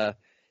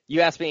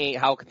 You asked me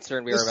how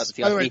concerned we were about the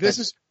Seahawks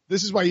defense.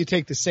 This is why you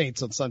take the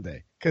Saints on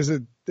Sunday, because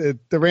the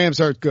Rams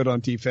aren't good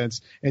on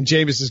defense, and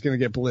Jameis is going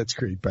to get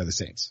blitzkrieged by the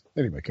Saints.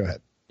 Anyway, go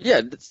ahead.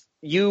 Yeah,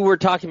 you were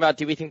talking about,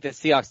 do we think the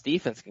Seahawks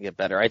defense can get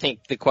better? I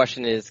think the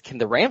question is, can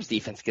the Rams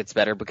defense get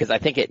better? Because I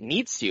think it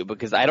needs to,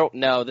 because I don't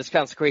know, this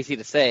sounds crazy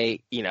to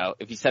say,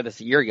 if you said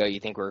this a year ago, you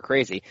think we were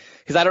crazy.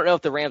 Because I don't know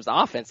if the Rams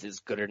offense is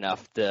good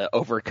enough to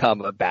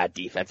overcome a bad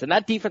defense. And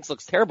that defense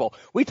looks terrible.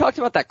 We talked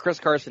about that Chris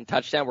Carson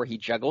touchdown where he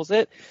juggles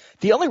it.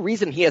 The only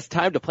reason he has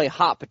time to play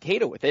hot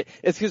potato with it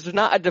is because there's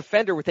not a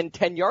defender within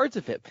 10 yards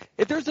of him.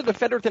 If there's a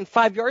defender within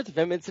 5 yards of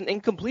him, it's an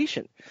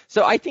incompletion.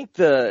 So I think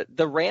the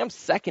Rams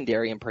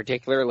secondary in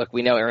particular, look,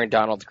 we know Aaron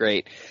Donald's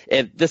great.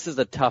 And this is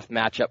a tough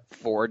matchup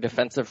for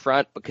defensive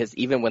front because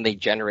even when they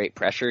generate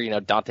pressure,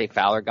 Dante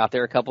Fowler got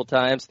there a couple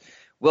times.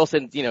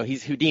 Wilson,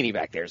 he's Houdini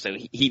back there. So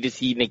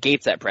he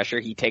negates that pressure.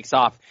 He takes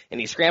off and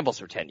he scrambles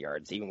for 10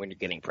 yards even when you're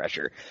getting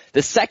pressure.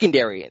 The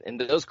secondary and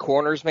those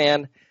corners,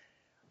 man,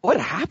 what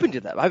happened to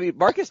them? I mean,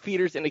 Marcus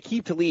Peters and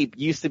Aqib Talib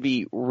used to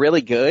be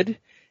really good.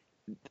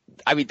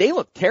 I mean, they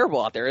look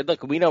terrible out there. And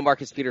look, we know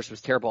Marcus Peters was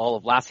terrible all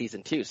of last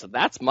season too. So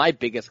that's my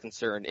biggest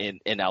concern in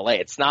LA.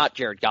 It's not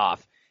Jared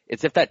Goff.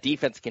 It's if that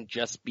defense can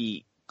just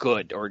be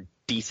good or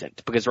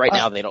decent, because right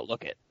now they don't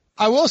look it.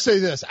 I will say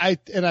this. I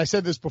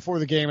said this before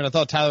the game, and I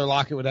thought Tyler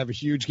Lockett would have a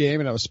huge game,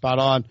 and I was spot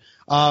on.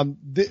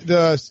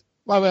 That's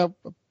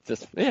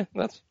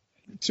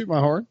toot my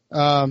horn.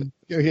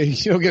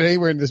 You don't get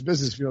anywhere in this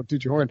business if you don't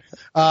toot your horn.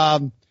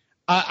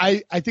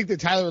 I think that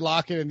Tyler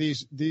Lockett and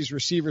these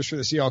receivers for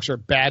the Seahawks are a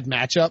bad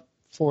matchup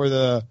for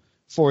the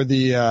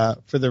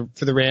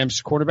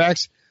Rams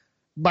quarterbacks.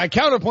 My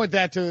counterpoint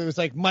that to it was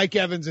like Mike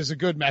Evans is a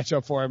good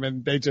matchup for him,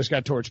 and they just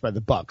got torched by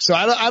the Bucs. So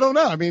I don't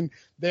know. I mean,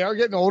 they are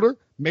getting older.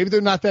 Maybe they're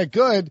not that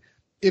good.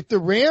 If the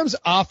Rams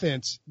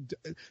offense,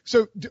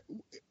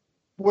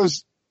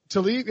 was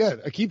Talib,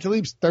 Aqib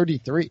Talib's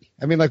 33.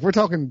 I mean, like we're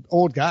talking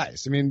old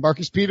guys. I mean,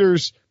 Marcus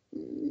Peters,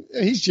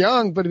 he's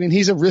young, but I mean,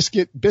 he's a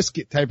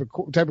biscuit type of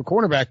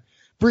cornerback.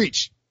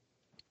 Breech,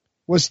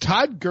 was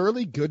Todd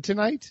Gurley good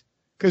tonight?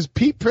 Because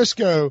Pete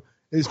Prisco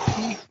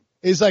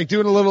is like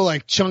doing a little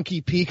like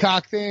chunky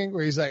peacock thing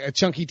where he's like a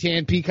chunky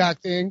tan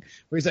peacock thing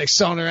where he's like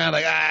sawing around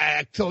like,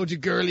 I told you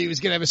Gurley was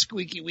going to have a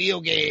squeaky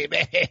wheel game.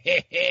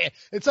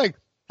 It's like,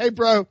 hey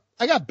bro,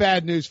 I got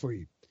bad news for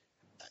you.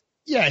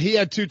 Yeah, he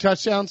had 2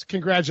 touchdowns.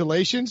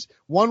 Congratulations.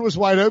 One was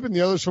wide open.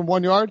 The other's from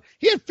 1 yard.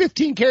 He had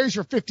 15 carries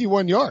for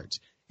 51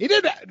 yards.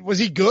 Was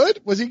he good?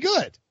 Was he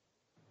good?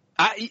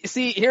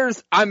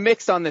 I'm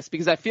mixed on this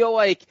because I feel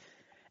like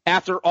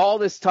after all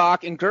this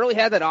talk, and Gurley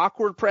had that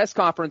awkward press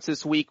conference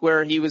this week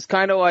where he was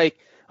kind of like,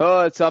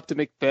 oh, it's up to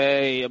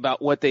McVay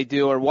about what they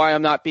do or why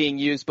I'm not being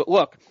used. But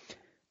look,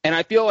 and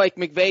I feel like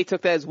McVay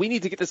took that as we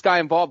need to get this guy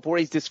involved before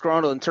he's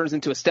disgruntled and turns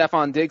into a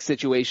Stephon Diggs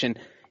situation.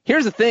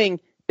 Here's the thing,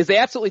 is they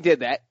absolutely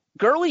did that.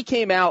 Gurley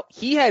came out,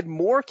 he had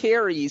more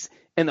carries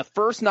in the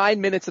first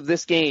 9 minutes of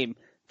this game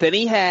than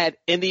he had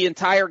in the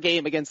entire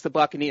game against the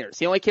Buccaneers.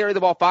 He only carried the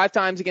ball 5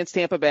 times against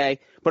Tampa Bay,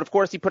 but of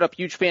course he put up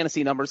huge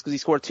fantasy numbers because he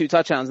scored 2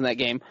 touchdowns in that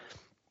game.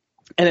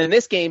 And in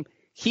this game,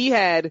 he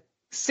had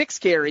 6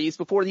 carries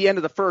before the end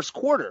of the first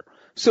quarter.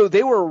 So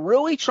they were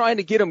really trying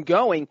to get him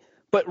going,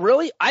 but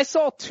really I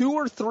saw 2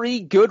 or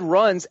 3 good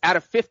runs out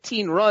of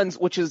 15 runs,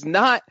 which is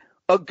not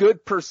a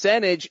good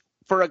percentage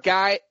for a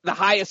guy, the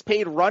highest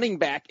paid running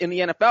back in the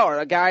NFL, or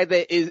a guy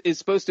that is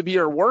supposed to be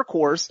your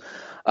workhorse.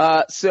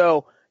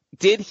 So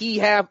Did he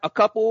have a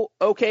couple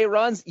okay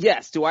runs?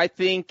 Yes. Do I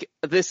think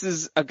this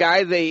is a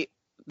guy they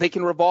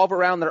can revolve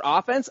around their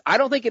offense? I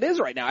don't think it is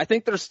right now. I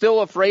think they're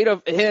still afraid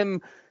of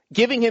him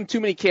giving him too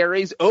many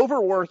carries,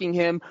 overworking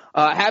him,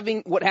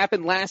 having what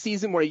happened last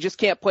season where he just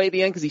can't play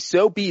the end because he's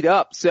so beat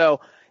up.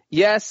 So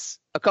yes,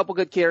 a couple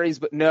good carries,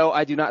 but no,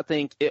 I do not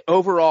think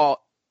overall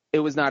it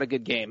was not a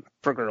good game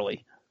for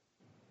Gurley.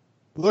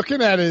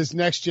 Looking at his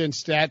next gen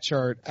stat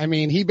chart, I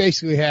mean, he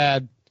basically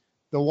had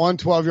the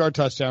 112-yard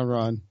touchdown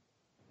run,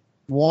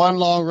 one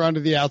long run to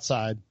the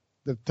outside.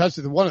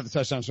 One of the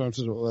touchdowns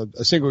was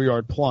a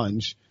single-yard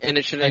plunge. And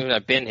it shouldn't even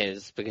have been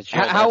his because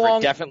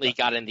Gerald definitely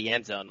got in the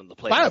end zone on the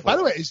play. By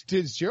the way,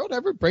 is Gerald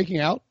Everett breaking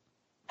out?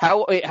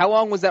 How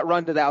long was that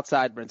run to the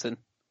outside, Brinson?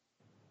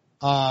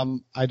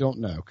 I don't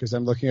know because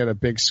I'm looking at a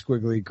big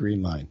squiggly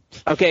green line.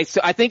 Okay,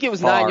 so I think it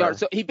was 9 yards.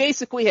 So he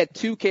basically had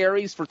 2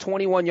 carries for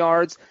 21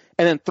 yards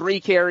and then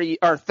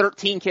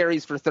 13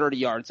 carries for 30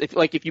 yards.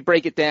 If you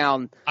break it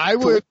down, I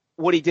would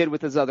what he did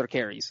with his other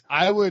carries.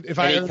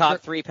 He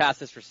caught 3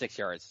 passes for 6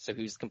 yards, so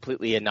he was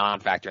completely a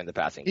non-factor in the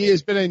passing game. He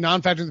has been a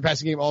non-factor in the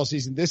passing game all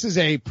season. This is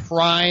a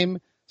prime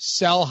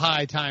sell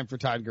high time for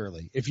Todd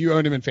Gurley if you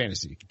owned him in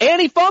fantasy.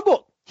 And he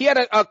fumbled. He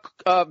had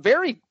a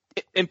very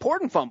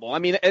important fumble. I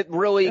mean, it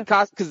really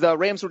cost because the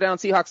Rams were down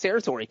Seahawks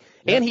territory,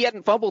 and he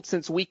hadn't fumbled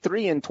since week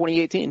 3 in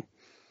 2018.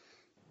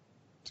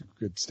 It's a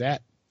good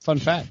stat. Fun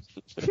fact.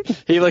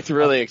 He looked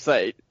really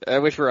excited. I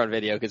wish we were on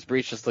video because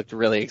Breech just looked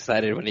really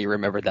excited when he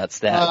remembered that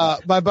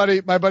stat. My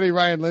buddy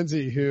Ryan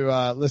Lindsay, who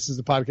listens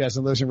to the podcast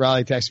and lives in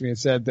Raleigh, texted me and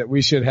said that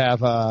we should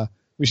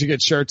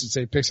get shirts that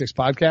say Pick Six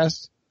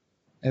Podcast,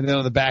 and then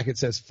on the back it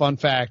says "Fun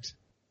fact."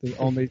 The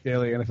only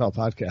daily NFL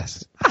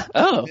podcast.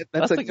 Oh,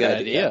 that's a good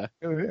idea.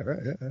 Yeah, right.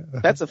 Yeah.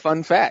 That's a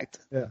fun fact.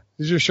 Yeah.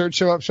 Does your shirt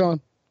show up,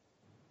 Sean?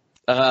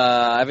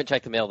 I haven't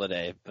checked the mail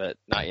today, but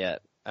not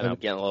yet. I'm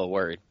getting a little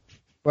worried.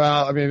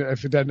 Well, I mean,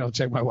 if it doesn't, I'll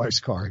check my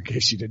wife's car in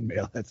case she didn't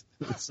mail it.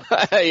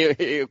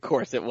 Of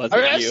course it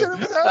wasn't you.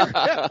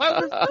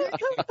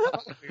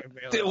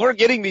 Dude, we're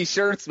getting these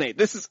shirts, mate.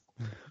 This is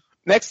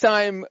next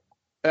time.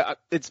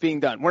 It's being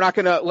done. We're not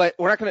gonna,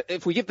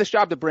 if we give this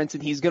job to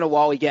Brinson, he's gonna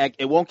lollygag.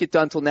 It won't get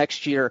done till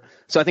next year.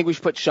 So I think we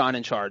should put Sean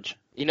in charge.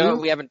 You know,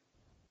 we haven't.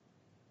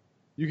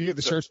 You can get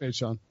the shirts made,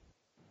 Sean.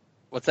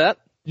 What's that?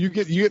 You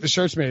get the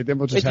shirts made, then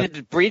we'll just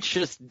Did Breech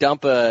just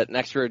dump an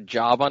extra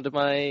job onto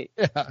my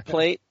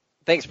plate?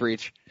 Thanks,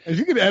 Breech. If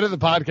you could edit the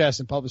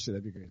podcast and publish it,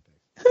 that'd be great.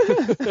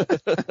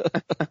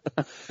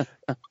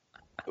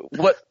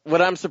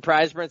 What I'm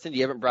surprised, Brinson,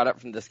 you haven't brought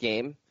up from this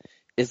game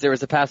is there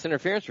was a pass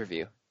interference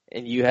review.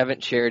 And you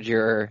haven't shared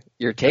your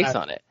takes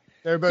on it.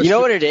 You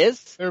know what it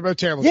is? They're both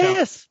terrible.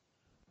 Yes.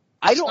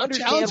 I don't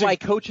understand why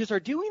coaches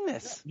are doing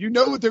this. You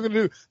know what they're going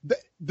to do.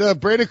 The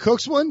Brandon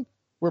Cooks one,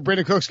 where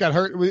Brandon Cooks got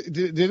hurt,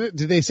 did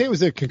they say it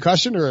was a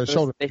concussion or a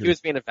shoulder injury? He was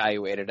being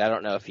evaluated. I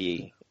don't know if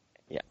he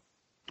 – yeah.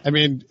 I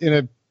mean,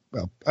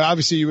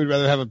 obviously you would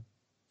rather have a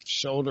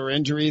shoulder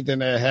injury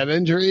than a head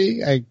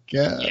injury, I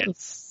guess.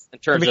 Yes. In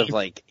terms of,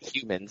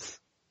 humans.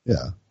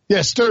 Yeah.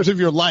 Yes, in terms of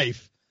your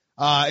life.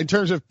 In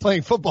terms of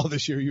playing football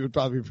this year, you would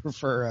probably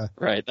prefer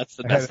right, that's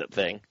the best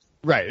thing.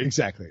 Right,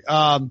 exactly.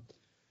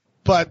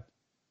 But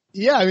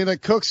yeah, I mean,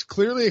 Cooks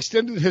clearly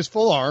extended his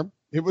full arm.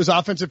 It was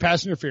offensive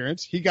pass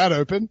interference. He got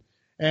open,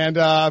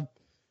 and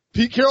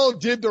Pete Carroll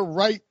did the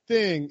right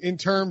thing in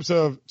terms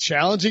of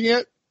challenging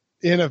it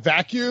in a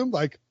vacuum.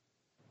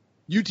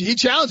 He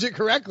challenged it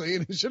correctly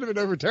and it should have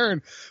been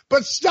overturned,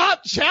 but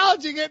stop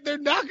challenging it. They're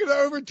not going to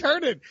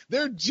overturn it.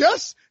 They're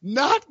just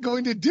not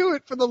going to do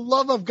it. For the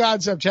love of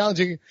God, stop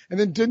challenging it. And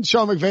then didn't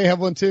Sean McVay have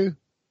one too?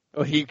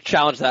 Well, he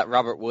challenged that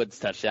Robert Woods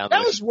touchdown.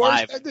 That was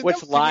worse.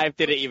 Which live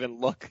didn't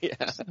even look.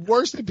 Yeah.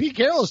 Worse than Pete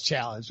Carroll's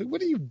challenge.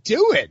 What are you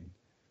doing?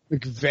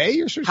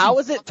 McVay? How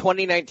is it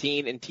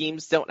 2019 and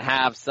teams don't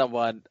have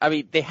someone, I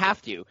mean, they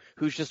have to,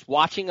 who's just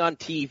watching on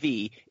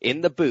TV in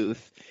the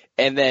booth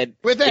and then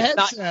with a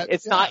headset.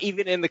 It's not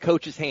even in the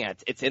coach's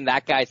hands. It's in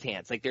that guy's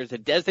hands. There's a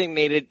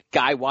designated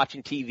guy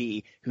watching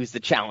TV who's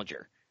the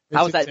challenger.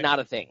 How is that not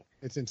a thing?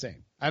 It's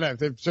insane. I know.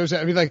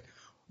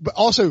 But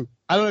also,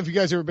 I don't know if you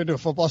guys ever been to a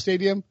football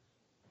stadium.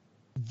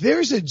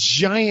 There's a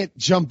giant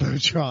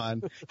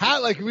jumbotron.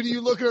 When you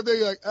look up there,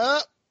 you're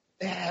like,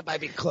 it might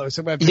be close.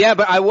 Yeah,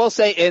 but I will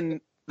say in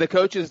the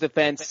coach's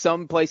defense,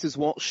 some places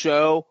won't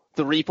show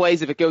the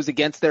replays if it goes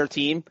against their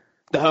team,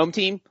 the home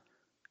team.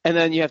 And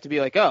then you have to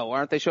be like, why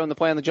aren't they showing the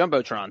play on the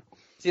Jumbotron?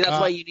 See,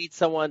 that's why you need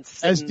someone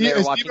sitting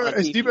there watching on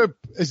TV.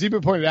 As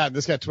Debo pointed out, and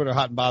this got Twitter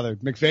hot and bothered,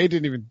 McVay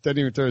doesn't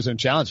even throw his own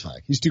challenge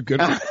flag. He's too good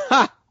for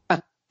it.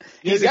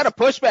 He's got a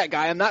pushback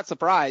guy. I'm not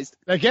surprised.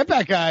 That get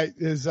back guy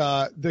is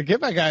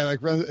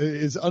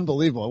is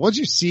unbelievable. Once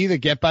you see the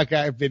get back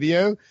guy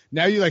video,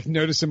 now you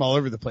notice him all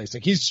over the place.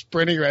 He's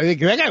sprinting around.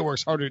 That guy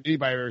works harder than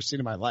anybody I've ever seen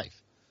in my life.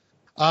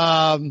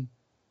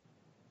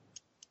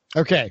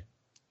 Okay.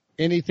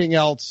 Anything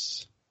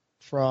else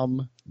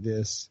from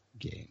this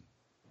game?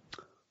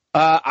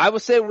 I will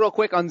say real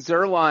quick on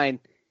Zerline,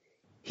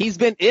 He's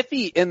been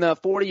iffy in the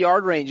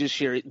 40-yard range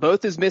this year.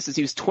 Both his misses.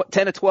 He was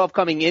 10 of 12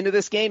 coming into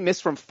this game,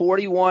 missed from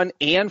 41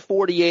 and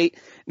 48.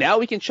 Now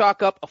we can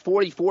chalk up a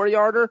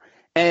 44-yarder,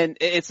 and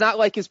it's not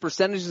like his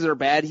percentages are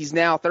bad. He's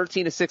now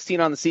 13 of 16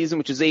 on the season,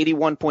 which is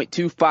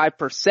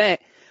 81.25%.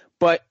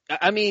 But,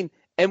 I mean,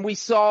 and we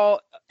saw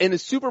in the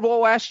Super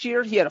Bowl last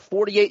year, he had a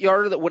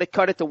 48-yarder that would have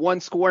cut it to one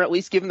score and at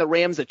least given the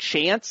Rams a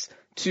chance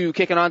to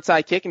kick an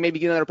onside kick and maybe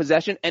get another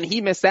possession. And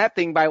he missed that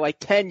thing by like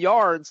 10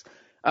 yards.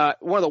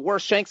 One of the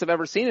worst shanks I've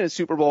ever seen in a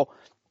Super Bowl.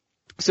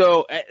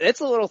 So it's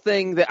a little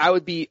thing that I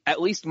would be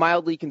at least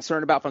mildly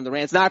concerned about from the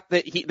Rams. Not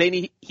that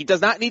he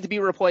does not need to be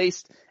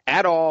replaced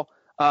at all,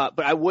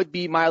 but I would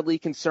be mildly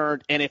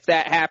concerned. And if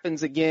that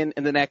happens again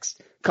in the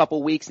next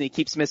couple weeks and he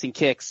keeps missing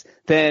kicks,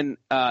 then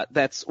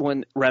that's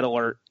when red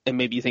alert and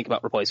maybe you think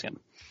about replacing him.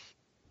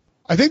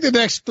 I think the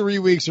next 3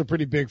 weeks are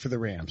pretty big for the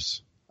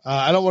Rams.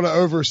 I don't want to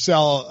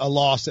oversell a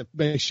loss that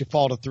makes you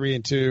fall to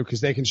 3-2 because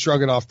they can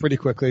shrug it off pretty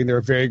quickly and they're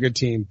a very good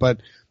team.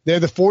 But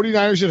they're the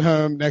 49ers at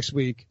home next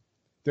week.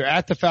 They're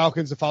at the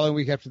Falcons the following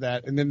week after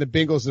that, and then the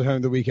Bengals at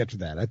home the week after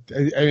that.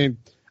 I mean,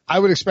 I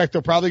would expect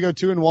they'll probably go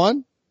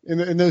 2-1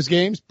 in those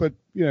games, but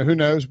you know, who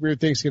knows? Weird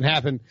things can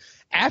happen.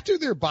 After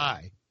their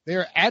bye, they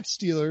are at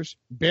Steelers,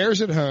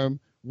 Bears at home,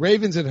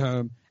 Ravens at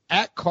home,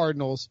 at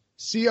Cardinals,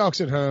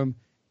 Seahawks at home,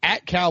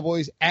 at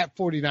Cowboys, at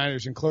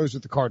 49ers, and close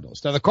with the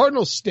Cardinals. Now the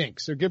Cardinals stink,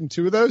 so give them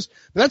 2 of those,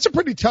 but that's a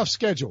pretty tough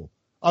schedule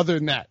other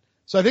than that.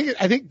 So I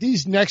think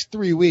these next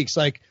 3 weeks,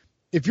 like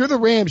if you're the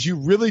Rams, you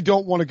really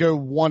don't want to go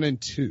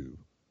 1-2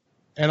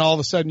 and all of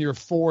a sudden you're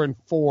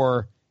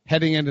 4-4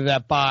 heading into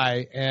that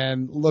bye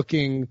and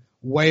looking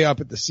way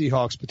up at the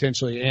Seahawks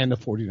potentially and the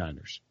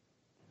 49ers.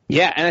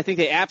 Yeah, and I think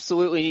they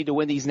absolutely need to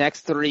win these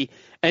next 3.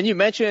 And you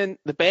mentioned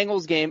the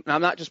Bengals game, and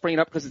I'm not just bringing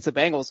it up because it's the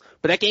Bengals,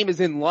 but that game is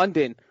in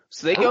London.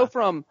 So they go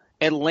from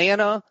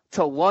Atlanta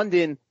to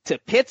London to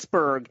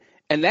Pittsburgh,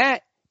 and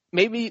that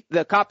maybe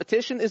the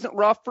competition isn't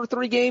rough for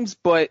 3 games,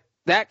 but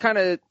that kind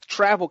of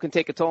travel can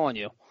take a toll on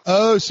you.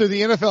 Oh, so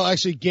the NFL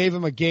actually gave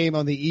them a game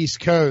on the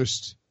East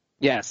Coast.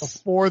 Yes.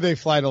 Before they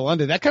fly to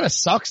London. That kind of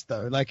sucks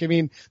though. Like, I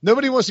mean,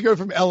 nobody wants to go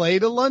from LA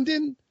to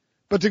London,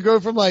 but to go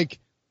from like,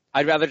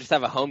 I'd rather just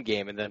have a home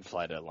game and then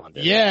fly to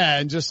London. Yeah,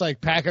 and just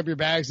like pack up your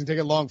bags and take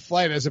a long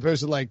flight as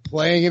opposed to like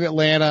playing in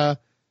Atlanta,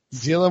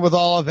 dealing with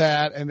all of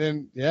that, and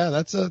then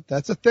that's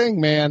a thing,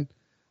 man.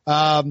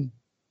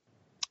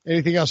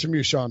 Anything else from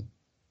you, Sean?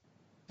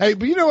 Hey,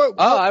 but you know what?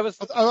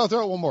 I'll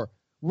throw out one more.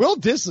 Will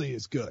Disley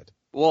is good.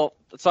 Well,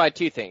 so I had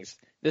 2 things.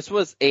 This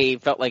was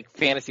felt like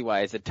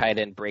fantasy-wise, a tight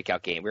end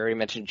breakout game. We already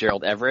mentioned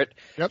Gerald Everett.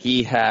 Yep.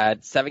 He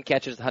had 7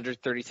 catches,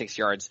 136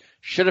 yards,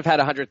 should have had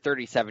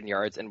 137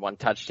 yards and 1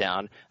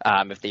 touchdown,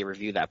 if they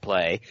review that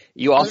play.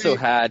 Let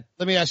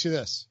me ask you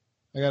this.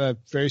 I got a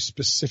very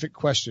specific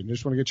question. I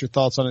just want to get your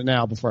thoughts on it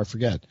now before I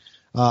forget.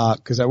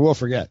 Cause I will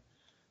forget.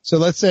 So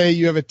let's say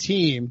you have a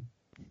team,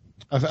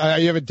 you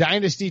have a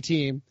dynasty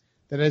team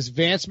that has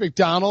Vance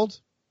McDonald,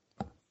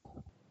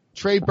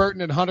 Trey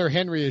Burton, and Hunter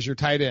Henry as your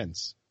tight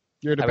ends.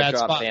 You're in a bad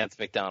spot. Vance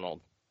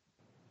McDonald.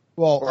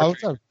 Well,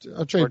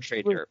 I'll trade.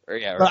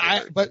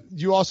 But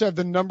you also have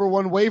the number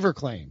 1 waiver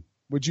claim.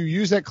 Would you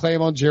use that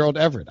claim on Gerald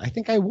Everett? I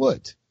think I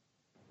would.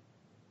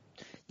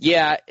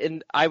 Yeah,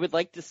 and I would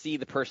like to see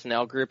the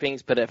personnel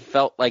groupings, but it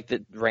felt like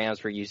the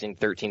Rams were using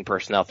 13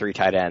 personnel, 3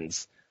 tight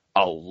ends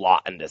a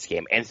lot in this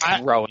game and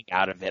throwing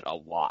out of it a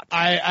lot.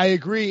 I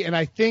agree, and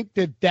I think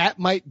that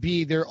might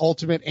be their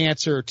ultimate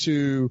answer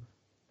to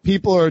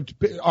people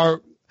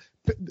are.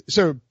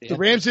 So the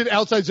Rams did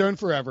outside zone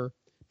forever.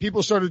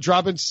 People started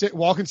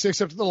walking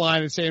 6 up to the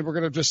line and saying, we're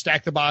going to just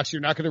stack the box.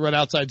 You're not going to run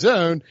outside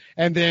zone.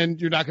 And then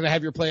you're not going to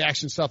have your play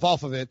action stuff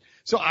off of it.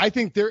 So I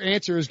think their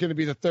answer is going to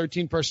be the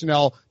 13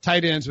 personnel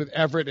tight ends with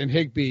Everett and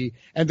Higbee.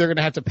 And they're going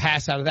to have to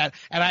pass out of that.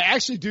 And I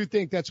actually do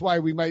think that's why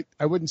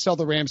I wouldn't sell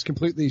the Rams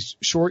completely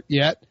short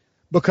yet,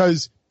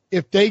 because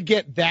if they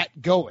get that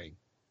going,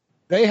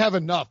 they have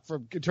enough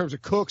in terms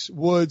of Cooks,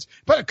 Woods,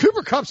 but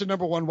Cooper Kupp's a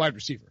number 1 wide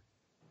receiver.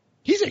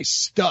 He's a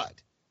stud.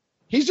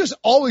 He's just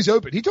always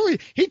open. He tore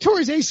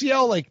his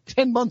ACL like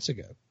 10 months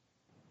ago.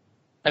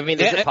 I mean,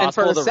 is it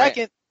possible and for a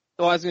second,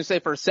 I was going to say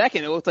for a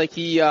second, it looked like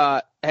he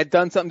had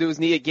done something to his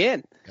knee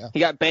again. Yeah. He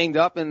got banged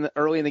up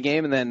early in the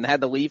game and then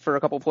had to leave for a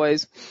couple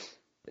plays.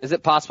 Is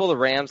it possible the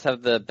Rams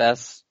have the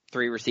best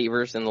 3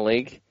 receivers in the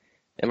league?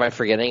 Am I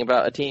forgetting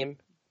about a team?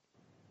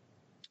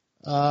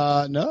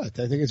 No, I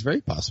think it's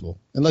very possible.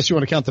 Unless you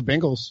want to count the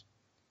Bengals.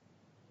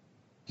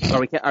 Are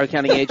we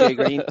counting AJ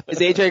Green? Is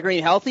AJ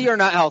Green healthy or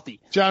not healthy?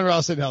 John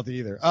Ross isn't healthy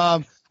either.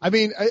 I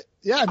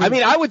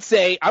would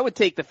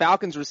take the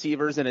Falcons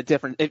receivers in a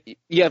different.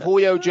 You have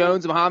Julio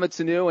Jones, Mohamed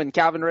Sanu, and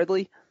Calvin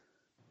Ridley.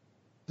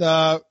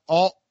 The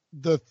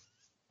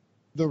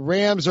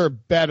Rams are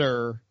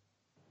better.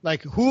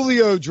 Like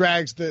Julio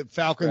drags the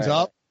Falcons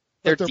up.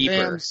 They're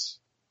deeper.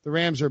 The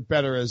Rams are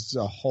better as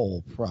a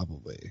whole,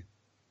 probably.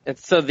 And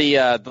so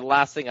the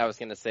last thing I was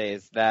going to say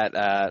is that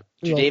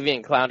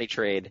Jadeveon Clowney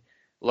trade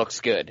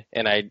looks good.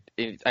 And I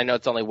know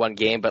it's only one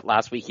game, but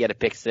last week he had a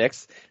pick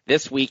 6.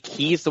 This week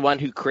he's the one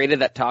who created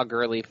that Todd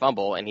Gurley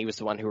fumble, and he was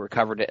the one who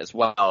recovered it as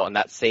well. And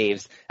that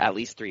saves at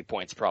least 3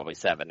 points, probably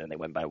 7, and they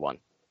win by 1.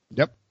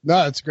 Yep.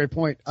 No, that's a great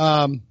point.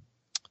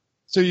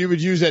 So you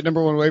would use that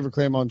number 1 waiver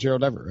claim on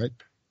Gerald Everett, right?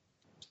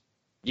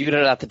 You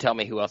don't have to tell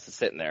me who else is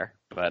sitting there,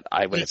 but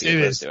I wouldn't be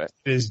able to do it.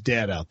 It is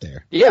dead out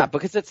there. Yeah,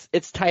 because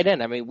it's tight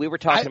end. I mean, we were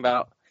talking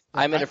about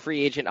I'm in a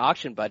free agent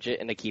auction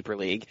budget in a keeper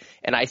league,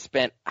 and I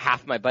spent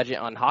half my budget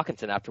on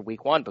Hawkinson after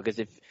week 1 because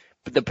if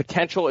the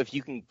potential, if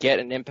you can get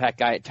an impact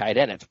guy at tight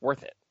end, it's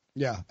worth it.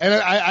 Yeah,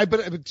 and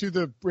but to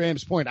the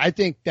Rams' point, I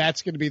think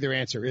that's going to be their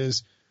answer.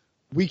 Is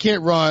we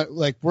can't run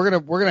like we're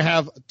gonna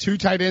have 2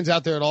 tight ends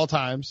out there at all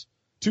times.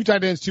 2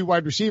 tight ends, 2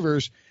 wide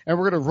receivers, and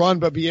we're going to run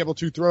but be able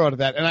to throw out of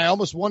that. And I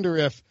almost wonder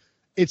if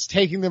it's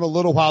taking them a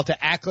little while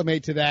to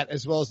acclimate to that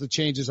as well as the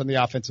changes on the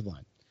offensive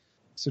line.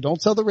 So don't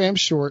sell the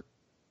Rams short,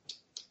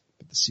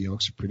 but the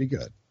Seahawks are pretty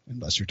good,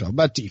 unless you're talking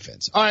about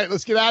defense. All right,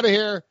 let's get out of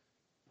here.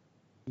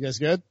 You guys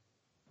good?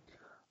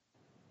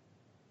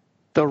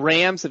 The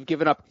Rams have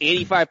given up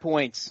 85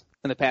 points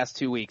in the past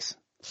 2 weeks.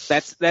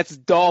 That's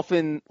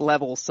Dolphin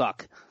level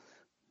suck.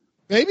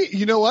 Maybe,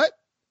 you know what?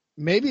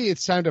 Maybe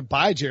it's time to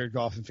buy Jared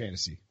Goff in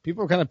fantasy.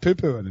 People are kind of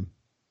poo-pooing him.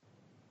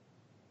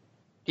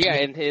 Yeah,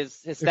 and his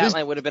stat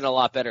line would have been a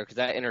lot better because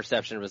that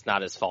interception was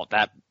not his fault.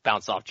 That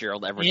bounced off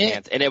Gerald Everett's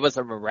hands, and it was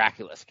a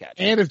miraculous catch.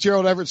 And if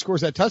Gerald Everett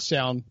scores that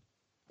touchdown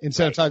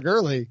instead of Todd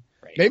Gurley,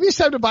 maybe it's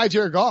time to buy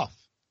Jared Goff.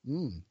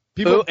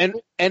 People,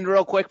 and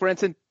real quick,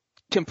 Brinson,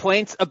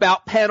 complaints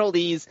about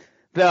penalties.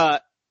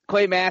 The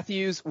Clay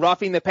Matthews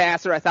roughing the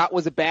passer I thought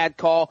was a bad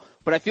call,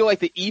 but I feel like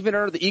the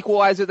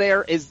equalizer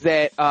there is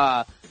that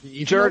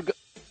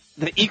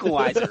the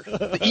equalizer.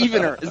 The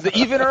evener. Is the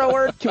evener a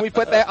word? Can we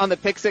put that on the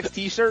Pick 6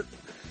 t-shirt?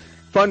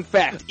 Fun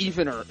fact,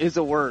 evener is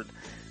a word.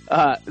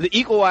 The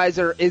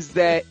equalizer is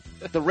that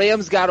the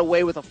Rams got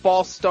away with a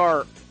false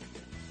start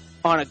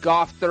on a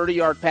Goff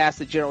 30-yard pass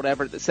to Gerald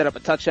Everett that set up a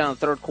touchdown in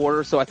the 3rd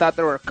quarter. So I thought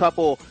there were a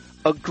couple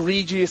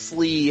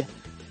egregiously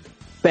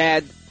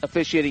bad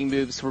officiating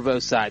moves for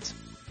both sides.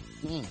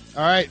 All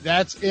right,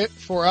 that's it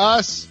for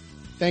us.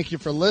 Thank you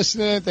for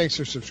listening. Thanks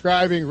for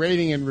subscribing,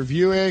 rating, and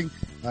reviewing.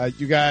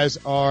 You guys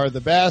are the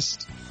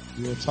best.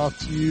 We'll talk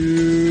to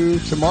you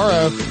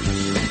tomorrow.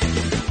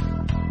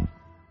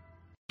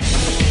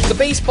 The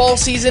baseball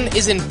season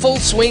is in full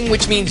swing,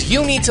 which means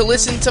you need to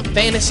listen to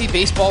Fantasy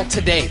Baseball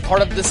Today,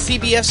 part of the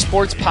CBS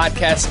Sports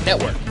Podcast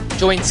Network.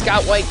 Join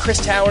Scott White, Chris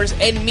Towers,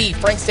 and me,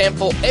 Frank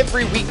Stample,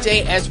 every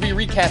weekday as we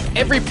recap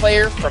every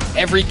player from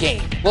every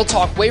game. We'll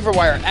talk waiver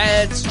wire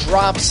ads,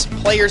 drops,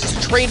 players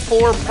to trade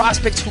for,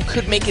 prospects who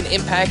could make an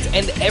impact,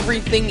 and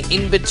everything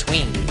in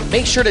between.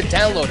 Make sure to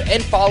download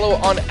and follow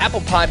on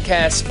Apple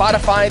Podcasts,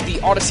 Spotify, the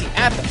Odyssey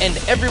app, and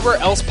everywhere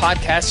else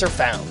podcasts are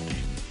found.